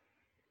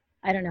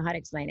 I don't know how to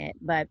explain it,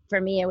 but for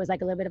me, it was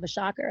like a little bit of a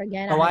shocker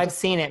again. Oh, I've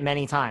seen it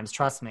many times.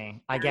 Trust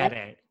me. I get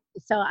it.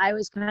 So I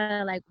was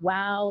kind of like,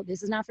 wow,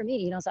 this is not for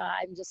me, so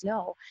I'm just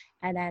no.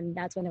 And then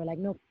that's when they were like,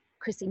 no,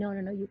 Chrissy, no,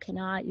 you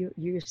cannot,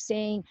 you're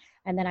saying.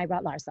 And then I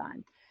brought Lars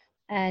on.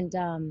 And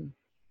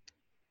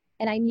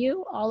I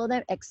knew all of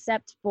them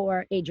except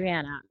for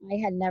Adriana. I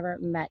had never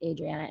met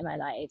Adriana in my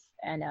life.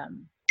 And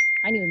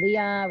I knew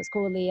Leah, I was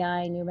cool with Leah.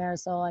 I knew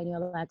Marisol, I knew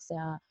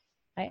Alexia.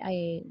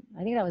 I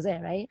think that was it,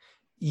 right?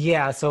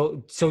 Yeah.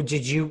 So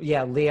did you,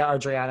 Leah,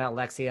 Adriana,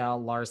 Alexia,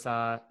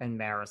 Larsa, and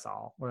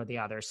Marisol were the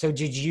others. So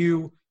did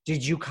you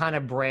kind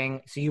of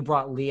so you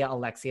brought Leah,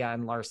 Alexia,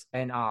 and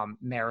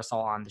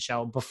Marisol on the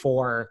show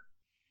before?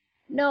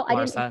 No,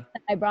 Larsa? I didn't.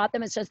 I brought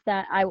them. It's just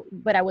that I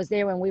was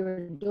there when we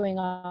were doing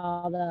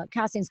all the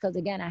castings, because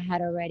again, I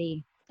had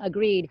already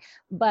agreed.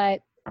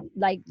 But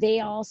like they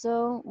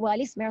also, well, at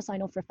least Marisol, I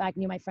know for a fact,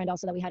 knew my friend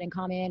also that we had in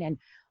common. And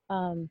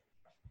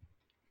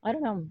I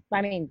don't know.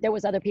 I mean, there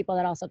was other people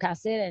that also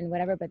casted and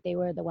whatever, but they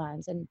were the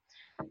ones. And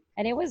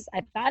it was,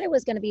 I thought it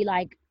was going to be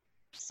like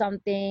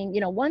something,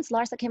 once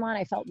Larsa came on,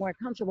 I felt more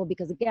comfortable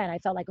because again, I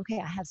felt like, okay,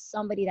 I have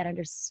somebody that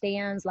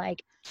understands,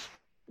 like,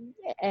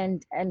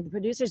 and the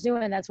producers knew,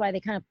 and that's why they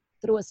kind of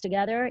threw us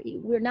together.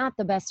 We're not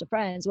the best of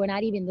friends. We're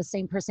not even the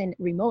same person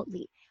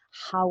remotely.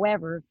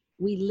 However,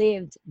 we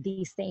lived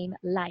the same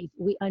life.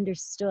 We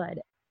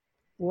understood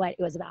what it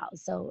was about.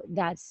 So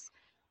that's,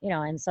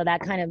 and so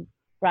that kind of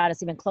brought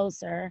us even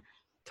closer.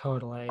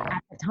 Totally.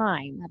 At the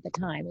time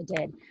it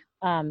did.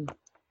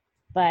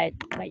 But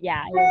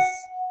yeah, it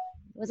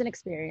was an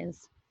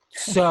experience.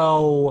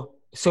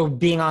 So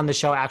being on the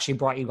show actually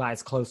brought you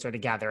guys closer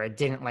together. It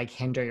didn't like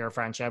hinder your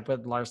friendship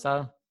with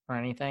Larsa or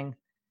anything?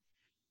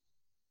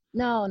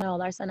 No,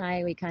 Larsa and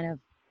I, we kind of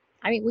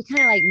like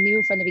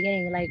knew from the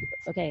beginning, like,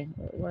 okay,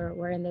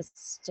 we're in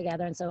this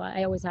together. And so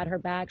I always had her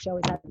back. She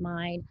always had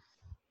mine.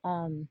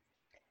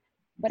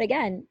 But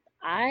again,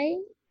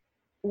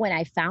 when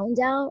I found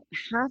out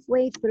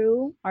halfway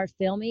through our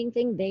filming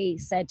thing, they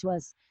said to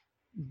us,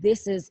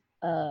 this is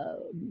a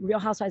Real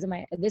Housewives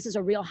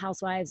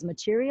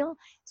material.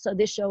 So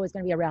this show is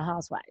going to be a Real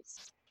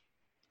Housewives.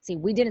 See,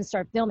 we didn't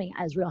start filming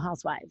as Real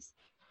Housewives.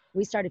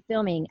 We started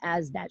filming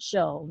as that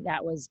show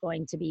that was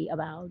going to be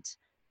about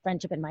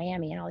friendship in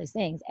Miami and all these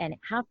things. And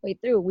halfway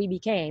through, we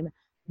became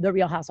the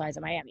Real Housewives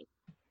of Miami.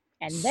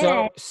 And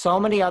then so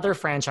many other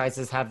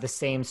franchises have the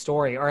same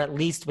story, or at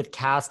least with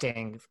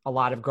casting, a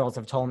lot of girls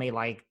have told me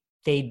like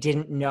they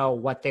didn't know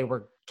what they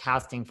were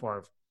casting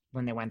for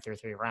when they went through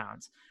 3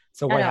 rounds.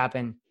 So what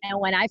happened? And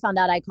when I found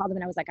out, I called them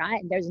and I was like,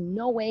 there's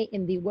no way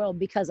in the world,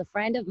 because a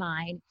friend of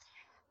mine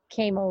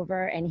came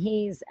over and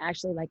he's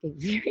actually like a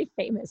very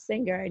famous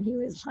singer. And he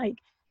was like,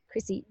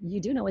 Chrissy,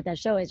 you do know what that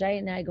show is, right?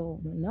 And I go,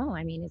 no,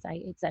 I mean,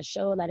 it's that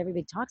show that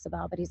everybody talks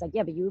about. But he's like,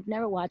 yeah, but you've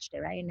never watched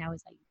it, right? And I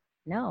was like,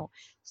 no.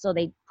 So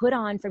they put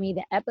on for me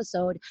the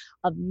episode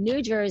of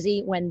New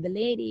Jersey when the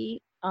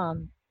lady,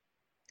 can't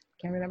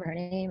remember her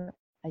name.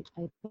 I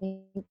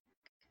think,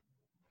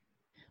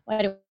 well,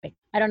 anyway,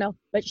 I don't know,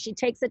 but she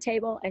takes the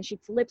table and she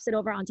flips it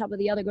over on top of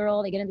the other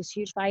girl. They get in this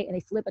huge fight and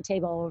they flip a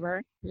table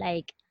over,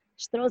 like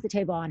she throws the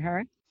table on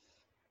her.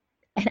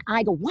 And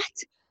I go, what?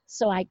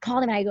 So I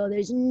called him and I go,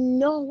 there's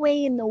no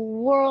way in the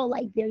world,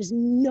 like there's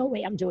no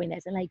way I'm doing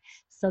this. And like,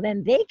 so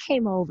then they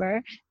came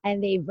over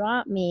and they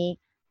brought me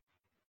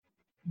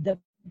the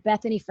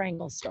Bethany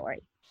Frankel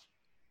story.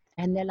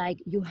 And they're like,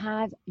 you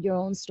have your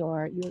own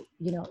store.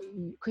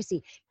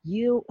 Chrissy,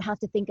 you have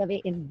to think of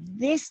it in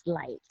this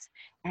light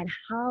and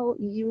how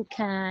you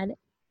can.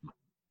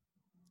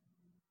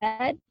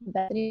 That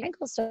Bethany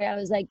Frankel story, I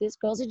was like, this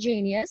girl's a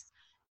genius.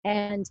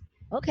 And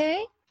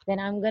okay, then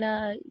I'm going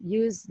to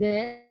use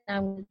this.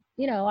 I'm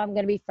going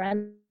to be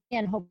friendly,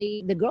 and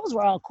hopefully the girls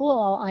were all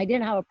cool. I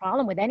didn't have a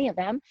problem with any of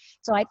them.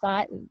 So I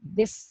thought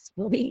this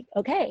will be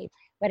okay.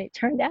 But it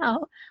turned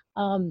out,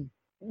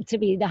 to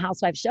be the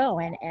Housewives show,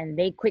 and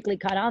they quickly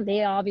caught on.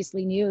 They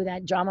obviously knew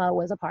that drama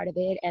was a part of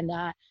it, and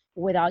that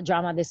without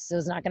drama this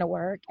was not going to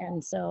work,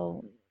 and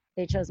so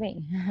they chose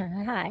me.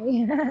 Hi.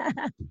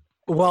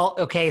 Well,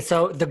 okay,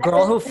 so the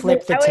girl who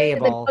flipped the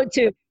table,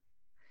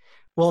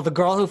 Well, the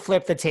girl who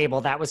flipped the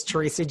table, that was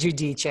Teresa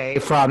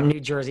Giudice from New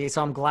Jersey.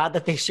 So I'm glad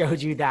that they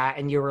showed you that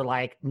and you were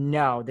like,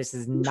 no, this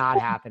is not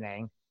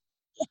happening.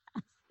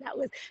 That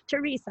was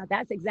Teresa.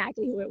 That's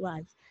exactly who it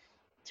was.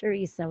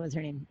 Teresa was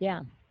her name.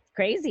 Yeah.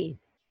 Crazy.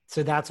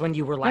 So that's when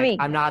you were like, I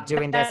mean, I'm not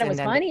doing this. it was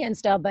funny and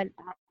stuff, but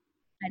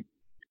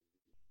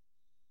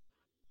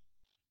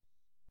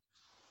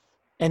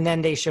and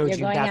then they showed you're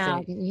you going Bethany.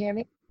 out. Can you hear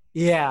me?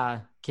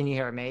 Yeah. Can you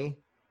hear me?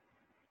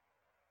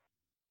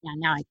 Yeah,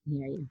 now I can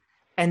hear you.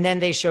 And then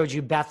they showed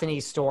you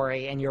Bethany's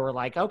story and you were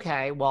like,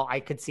 okay, well, I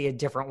could see a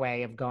different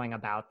way of going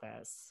about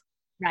this.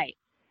 Right.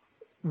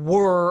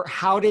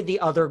 How did the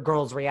other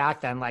girls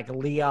react then? Like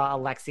Leah,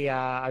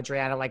 Alexia,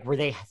 Adriana, like, were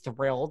they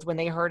thrilled when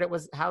they heard it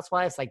was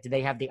Housewives? Like, did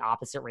they have the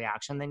opposite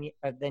reaction than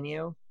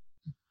you?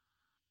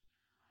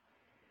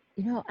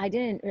 You know, I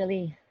didn't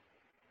really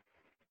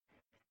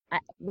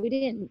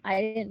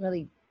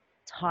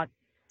talk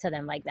to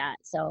them like that.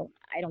 So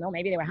I don't know,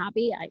 maybe they were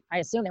happy. I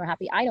assume they were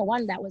happy. I know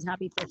one that was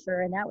happy for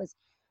sure, and that was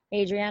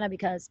Adriana,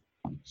 because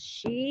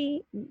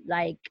she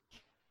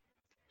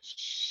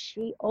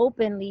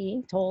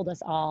openly told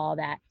us all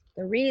that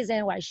the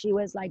reason why she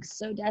was like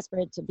so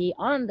desperate to be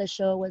on the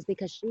show was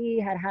because she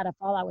had a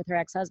fallout with her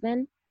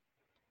ex-husband,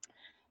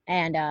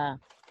 and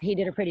he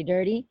did her pretty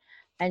dirty,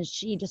 and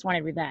she just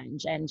wanted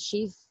revenge. And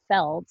she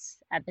felt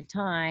at the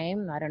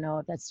time, I don't know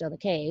if that's still the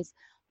case,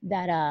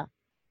 that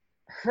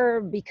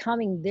her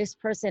becoming this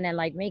person and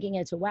like making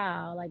it to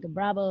wow, like a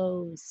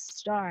Bravo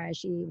star,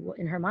 she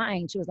in her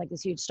mind she was like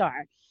this huge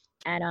star,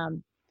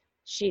 and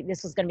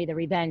this was going to be the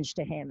revenge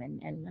to him.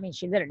 And I mean,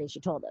 she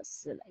told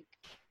us like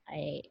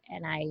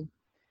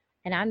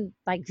I'm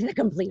like the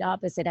complete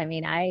opposite. I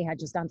mean, I had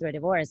just gone through a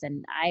divorce,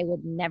 and I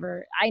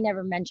never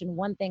mentioned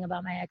one thing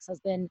about my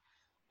ex-husband,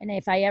 and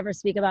if I ever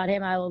speak about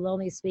him, I will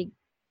only speak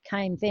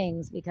kind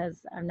things,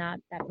 because I'm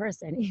not that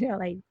person. You know,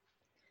 like,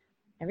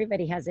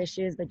 everybody has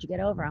issues, but you get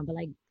over them. But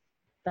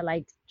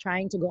like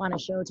trying to go on a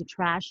show to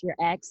trash your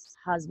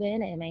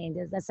ex-husband, I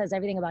mean, that says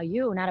everything about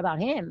you, not about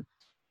him.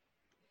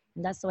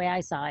 And that's the way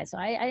I saw it. So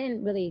I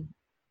didn't really.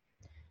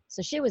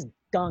 So she was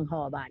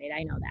gung-ho about it.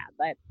 I know that,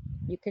 but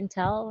you can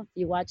tell if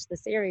you watch the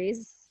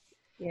series,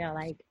 you know,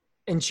 like.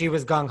 And she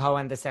was gung-ho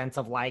in the sense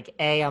of like,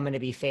 A, I'm going to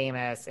be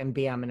famous, and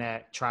B, I'm going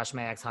to trash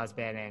my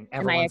ex-husband, and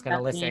everyone's going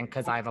to listen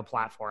because I have a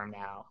platform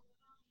now.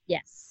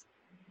 Yes.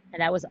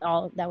 And that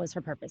was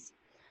her purpose.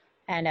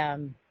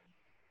 And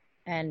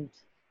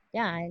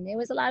yeah, and it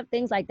was a lot of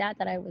things like that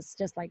I was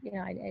just like, you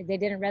know, they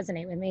didn't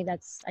resonate with me.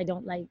 I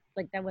don't like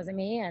that wasn't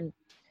me. And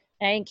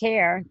I didn't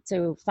care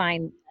to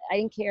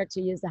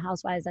use the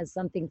Housewives as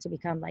something to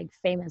become like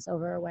famous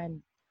over,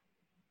 when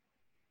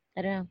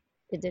I don't know,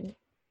 it didn't.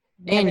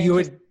 And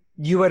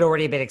you had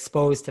already been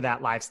exposed to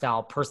that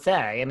lifestyle per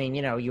se. I mean,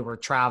 you know, you were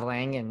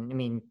traveling, and I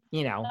mean,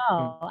 you know.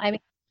 No, I mean,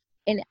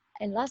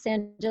 in Los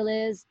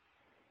Angeles,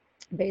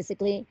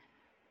 basically,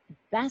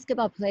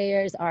 basketball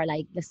players are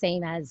like the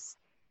same as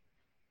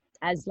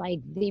like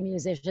the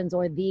musicians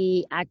or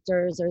the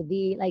actors or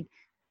the, like,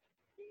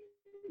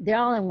 they're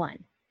all in one.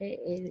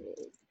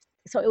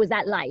 So it was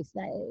that life.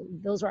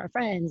 Those were our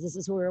friends. This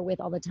is who we were with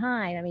all the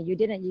time. I mean, you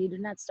did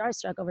not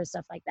starstruck over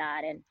stuff like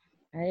that, and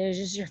it was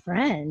just your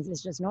friends.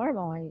 It's just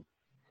normal.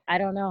 I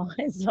don't know.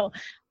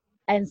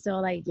 And so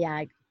like,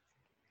 yeah,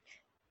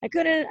 I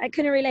couldn't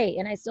relate,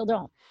 and I still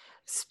don't.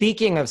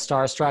 Speaking of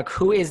starstruck,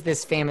 who is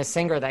this famous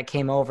singer that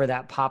came over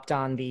that popped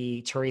on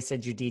the Teresa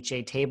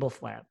Giudice table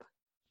flip?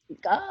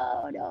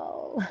 Oh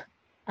no,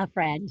 a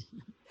friend.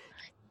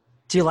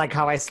 Do you like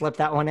how I slipped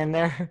that one in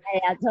there?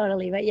 Yeah,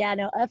 totally. But yeah,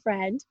 no, a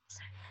friend.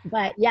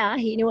 But yeah,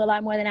 he knew a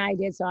lot more than I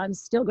did, so I'm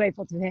still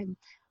grateful to him.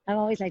 I'm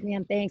always like,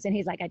 man, thanks. And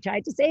he's like, I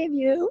tried to save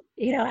you.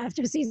 You know,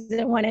 after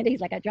season 1, and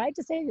he's like, I tried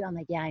to save you. I'm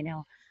like, yeah, I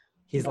know.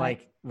 He's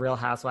like, Real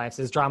Housewives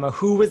is drama.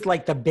 Who was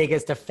like the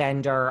biggest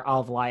offender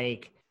of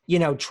like, you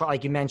know,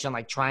 like you mentioned,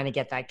 like trying to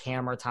get that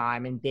camera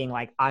time and being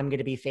like, I'm going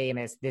to be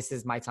famous. This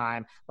is my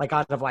time. Like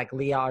out of like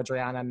Leah,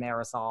 Adriana,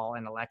 Marisol,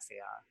 and Alexia.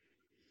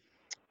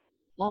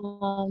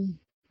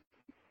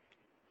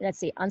 Let's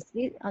see. On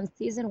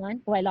season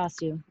 1. Oh, I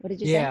lost you. What did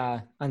you say?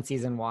 Yeah, on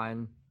season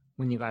 1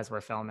 when you guys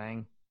were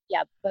filming.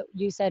 Yeah, but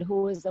you said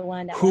who was the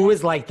one who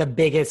was like the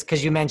biggest,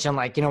 because you mentioned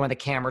like, you know, when the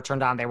camera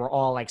turned on, they were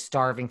all like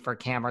starving for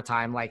camera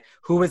time. Like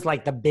who was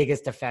like the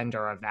biggest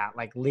offender of that?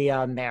 Like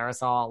Leah,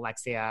 Marisol,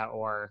 Alexia,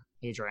 or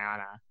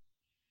Adriana?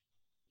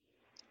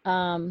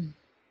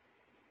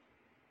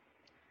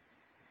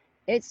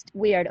 It's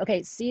weird.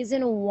 Okay,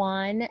 season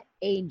 1,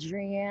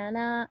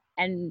 Adriana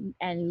and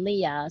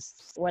Leah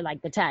were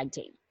like the tag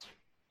team.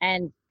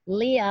 And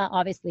Leah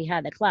obviously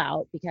had the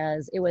clout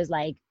because it was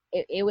like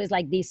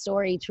the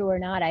story, true or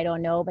not, I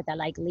don't know, but that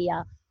like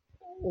Leah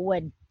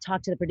would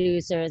talk to the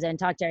producers and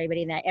talk to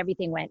everybody, and that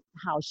everything went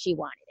how she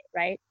wanted it,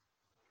 right?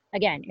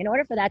 Again, in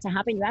order for that to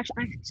happen, you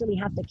actually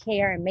have to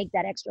care and make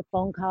that extra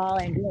phone call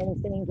and do all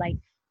those things. Like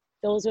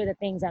those were the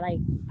things that like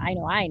I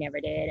know I never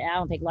did. I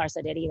don't think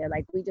Larsa did either.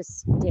 Like we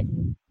just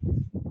didn't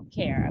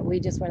care. We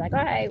just were like,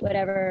 all right,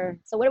 whatever.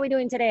 So what are we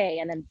doing today?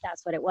 And then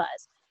that's what it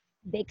was.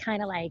 they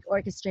kind of like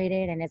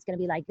orchestrated, and it's going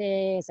to be like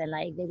this, and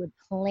like they would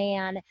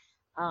plan,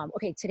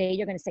 okay, today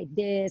you're going to say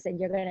this and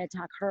you're going to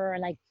attack her,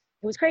 and like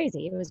it was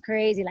crazy.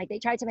 Like they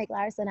tried to make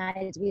Larsa and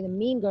I to be the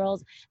mean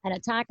girls and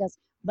attack us.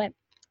 But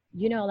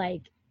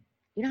like,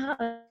 you know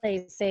how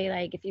they say,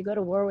 like, if you go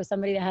to war with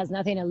somebody that has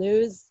nothing to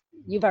lose,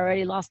 you've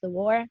already lost the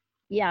war.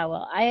 Yeah,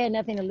 well, I had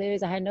nothing to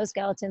lose. I had no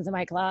skeletons in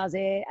my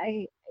closet.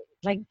 I'm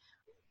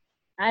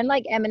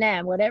like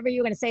Eminem. Whatever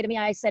you're going to say to me,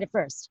 I said it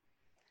first.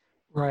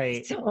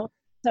 Right. So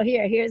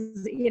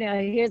here's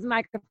the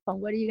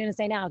microphone. What are you going to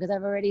say now? Because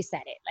I've already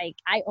said it. Like,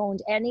 I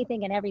owned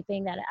anything and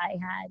everything that I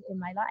had in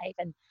my life.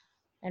 And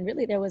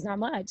really there was not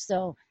much.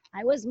 So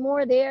I was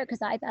more there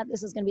because I thought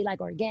this was going to be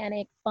like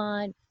organic,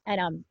 fun.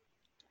 And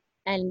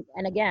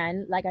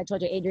again, like I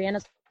told you,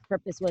 Adriana's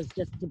purpose was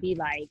just to be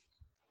like,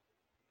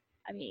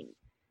 I mean,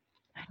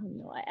 I don't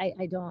know.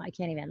 I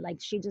can't even, like,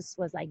 she just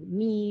was like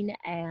mean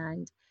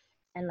and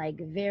like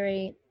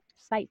very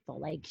spiteful.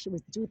 Like she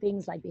would do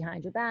things like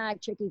behind your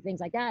back, tricky things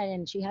like that.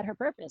 And she had her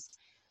purpose.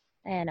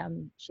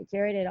 And she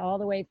carried it all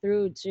the way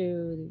through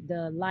to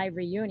the live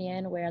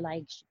reunion where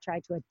like she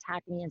tried to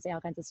attack me and say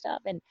all kinds of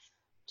stuff. And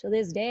till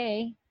this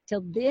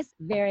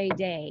very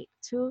day,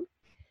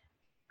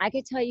 I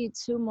could tell you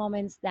 2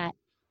 moments that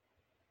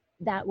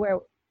were,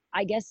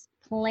 I guess,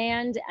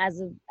 planned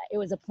it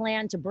was a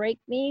plan to break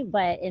me,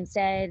 but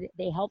instead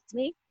they helped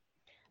me.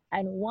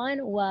 And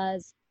one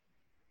was,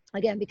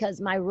 again,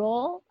 because my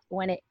role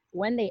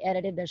when they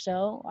edited the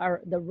show, or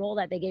the role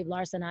that they gave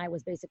Larsa and I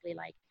was basically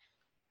like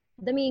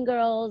the mean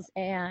girls,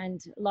 and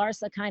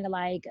Larsa kind of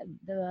like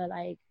the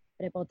like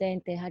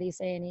prepotente, how do you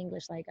say in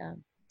English, like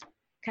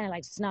kind of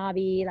like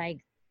snobby, like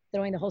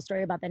throwing the whole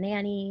story about the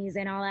nannies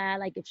and all that,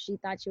 like if she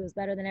thought she was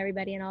better than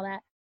everybody and all that.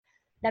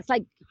 That's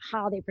like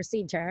how they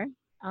perceived her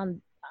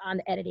on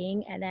the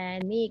editing. And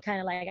then me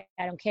kind of like,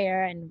 I don't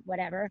care and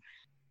whatever.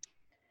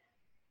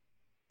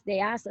 They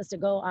asked us to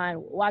go on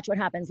Watch What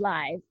Happens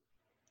Live.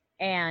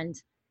 And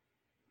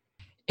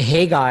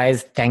hey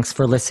guys, thanks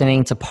for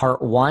listening to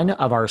part 1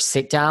 of our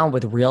sit down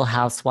with Real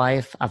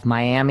Housewife of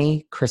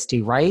Miami,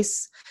 Christy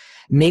Rice.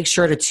 Make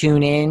sure to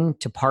tune in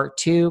to part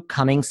 2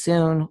 coming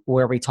soon,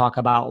 where we talk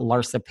about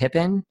Larsa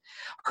Pippen,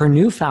 her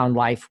newfound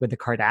life with the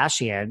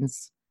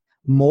Kardashians,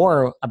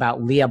 more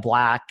about Leah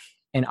Black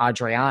and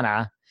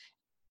Adriana,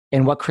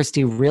 and what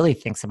Christy really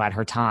thinks about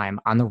her time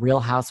on The Real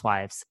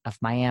Housewives of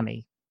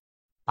Miami.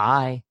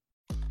 Bye.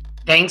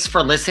 Thanks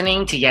for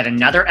listening to yet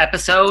another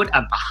episode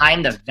of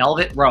Behind the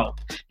Velvet Rope.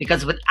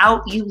 Because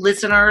without you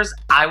listeners,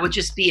 I would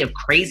just be a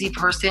crazy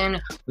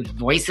person with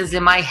voices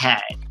in my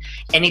head.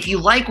 And if you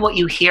like what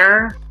you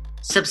hear,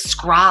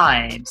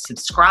 subscribe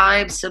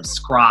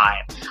on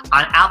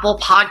Apple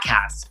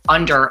Podcasts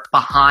under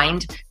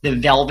Behind the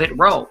Velvet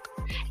Rope.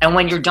 And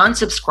when you're done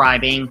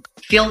subscribing,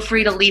 feel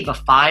free to leave a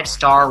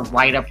 5-star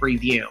write-up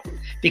review,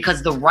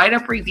 because the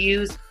write-up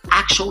reviews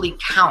actually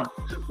count.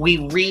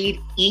 We read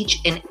each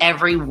and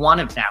every one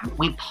of them.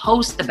 We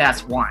post the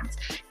best ones,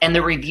 and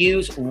the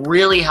reviews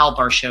really help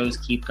our shows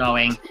keep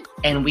going.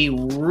 And we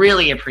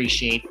really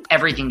appreciate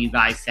everything you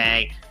guys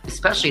say,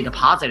 especially the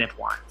positive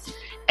ones.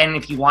 And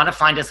if you want to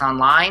find us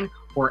online,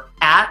 we're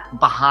at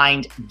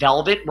Behind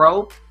Velvet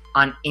Rope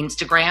on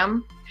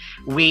Instagram.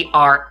 We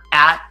are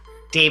at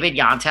David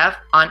Yontef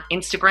on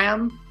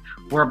Instagram.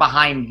 We're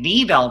Behind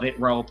the Velvet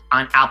Rope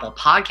on Apple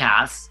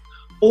Podcasts.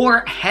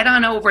 Or head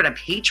on over to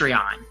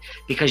Patreon,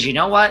 because you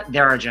know what?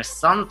 There are just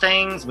some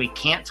things we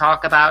can't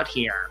talk about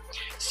here.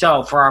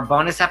 So for our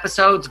bonus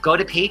episodes, go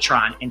to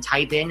Patreon and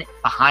type in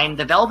Behind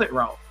the Velvet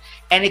Rope.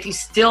 And if you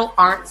still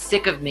aren't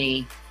sick of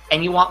me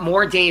and you want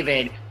more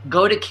David,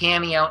 go to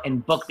Cameo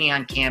and book me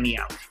on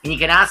Cameo. And you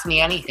can ask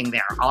me anything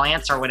there. I'll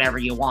answer whatever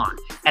you want.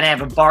 And I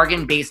have a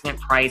bargain basement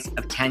price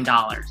of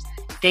 $10.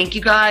 Thank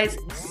you guys.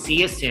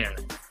 See you soon.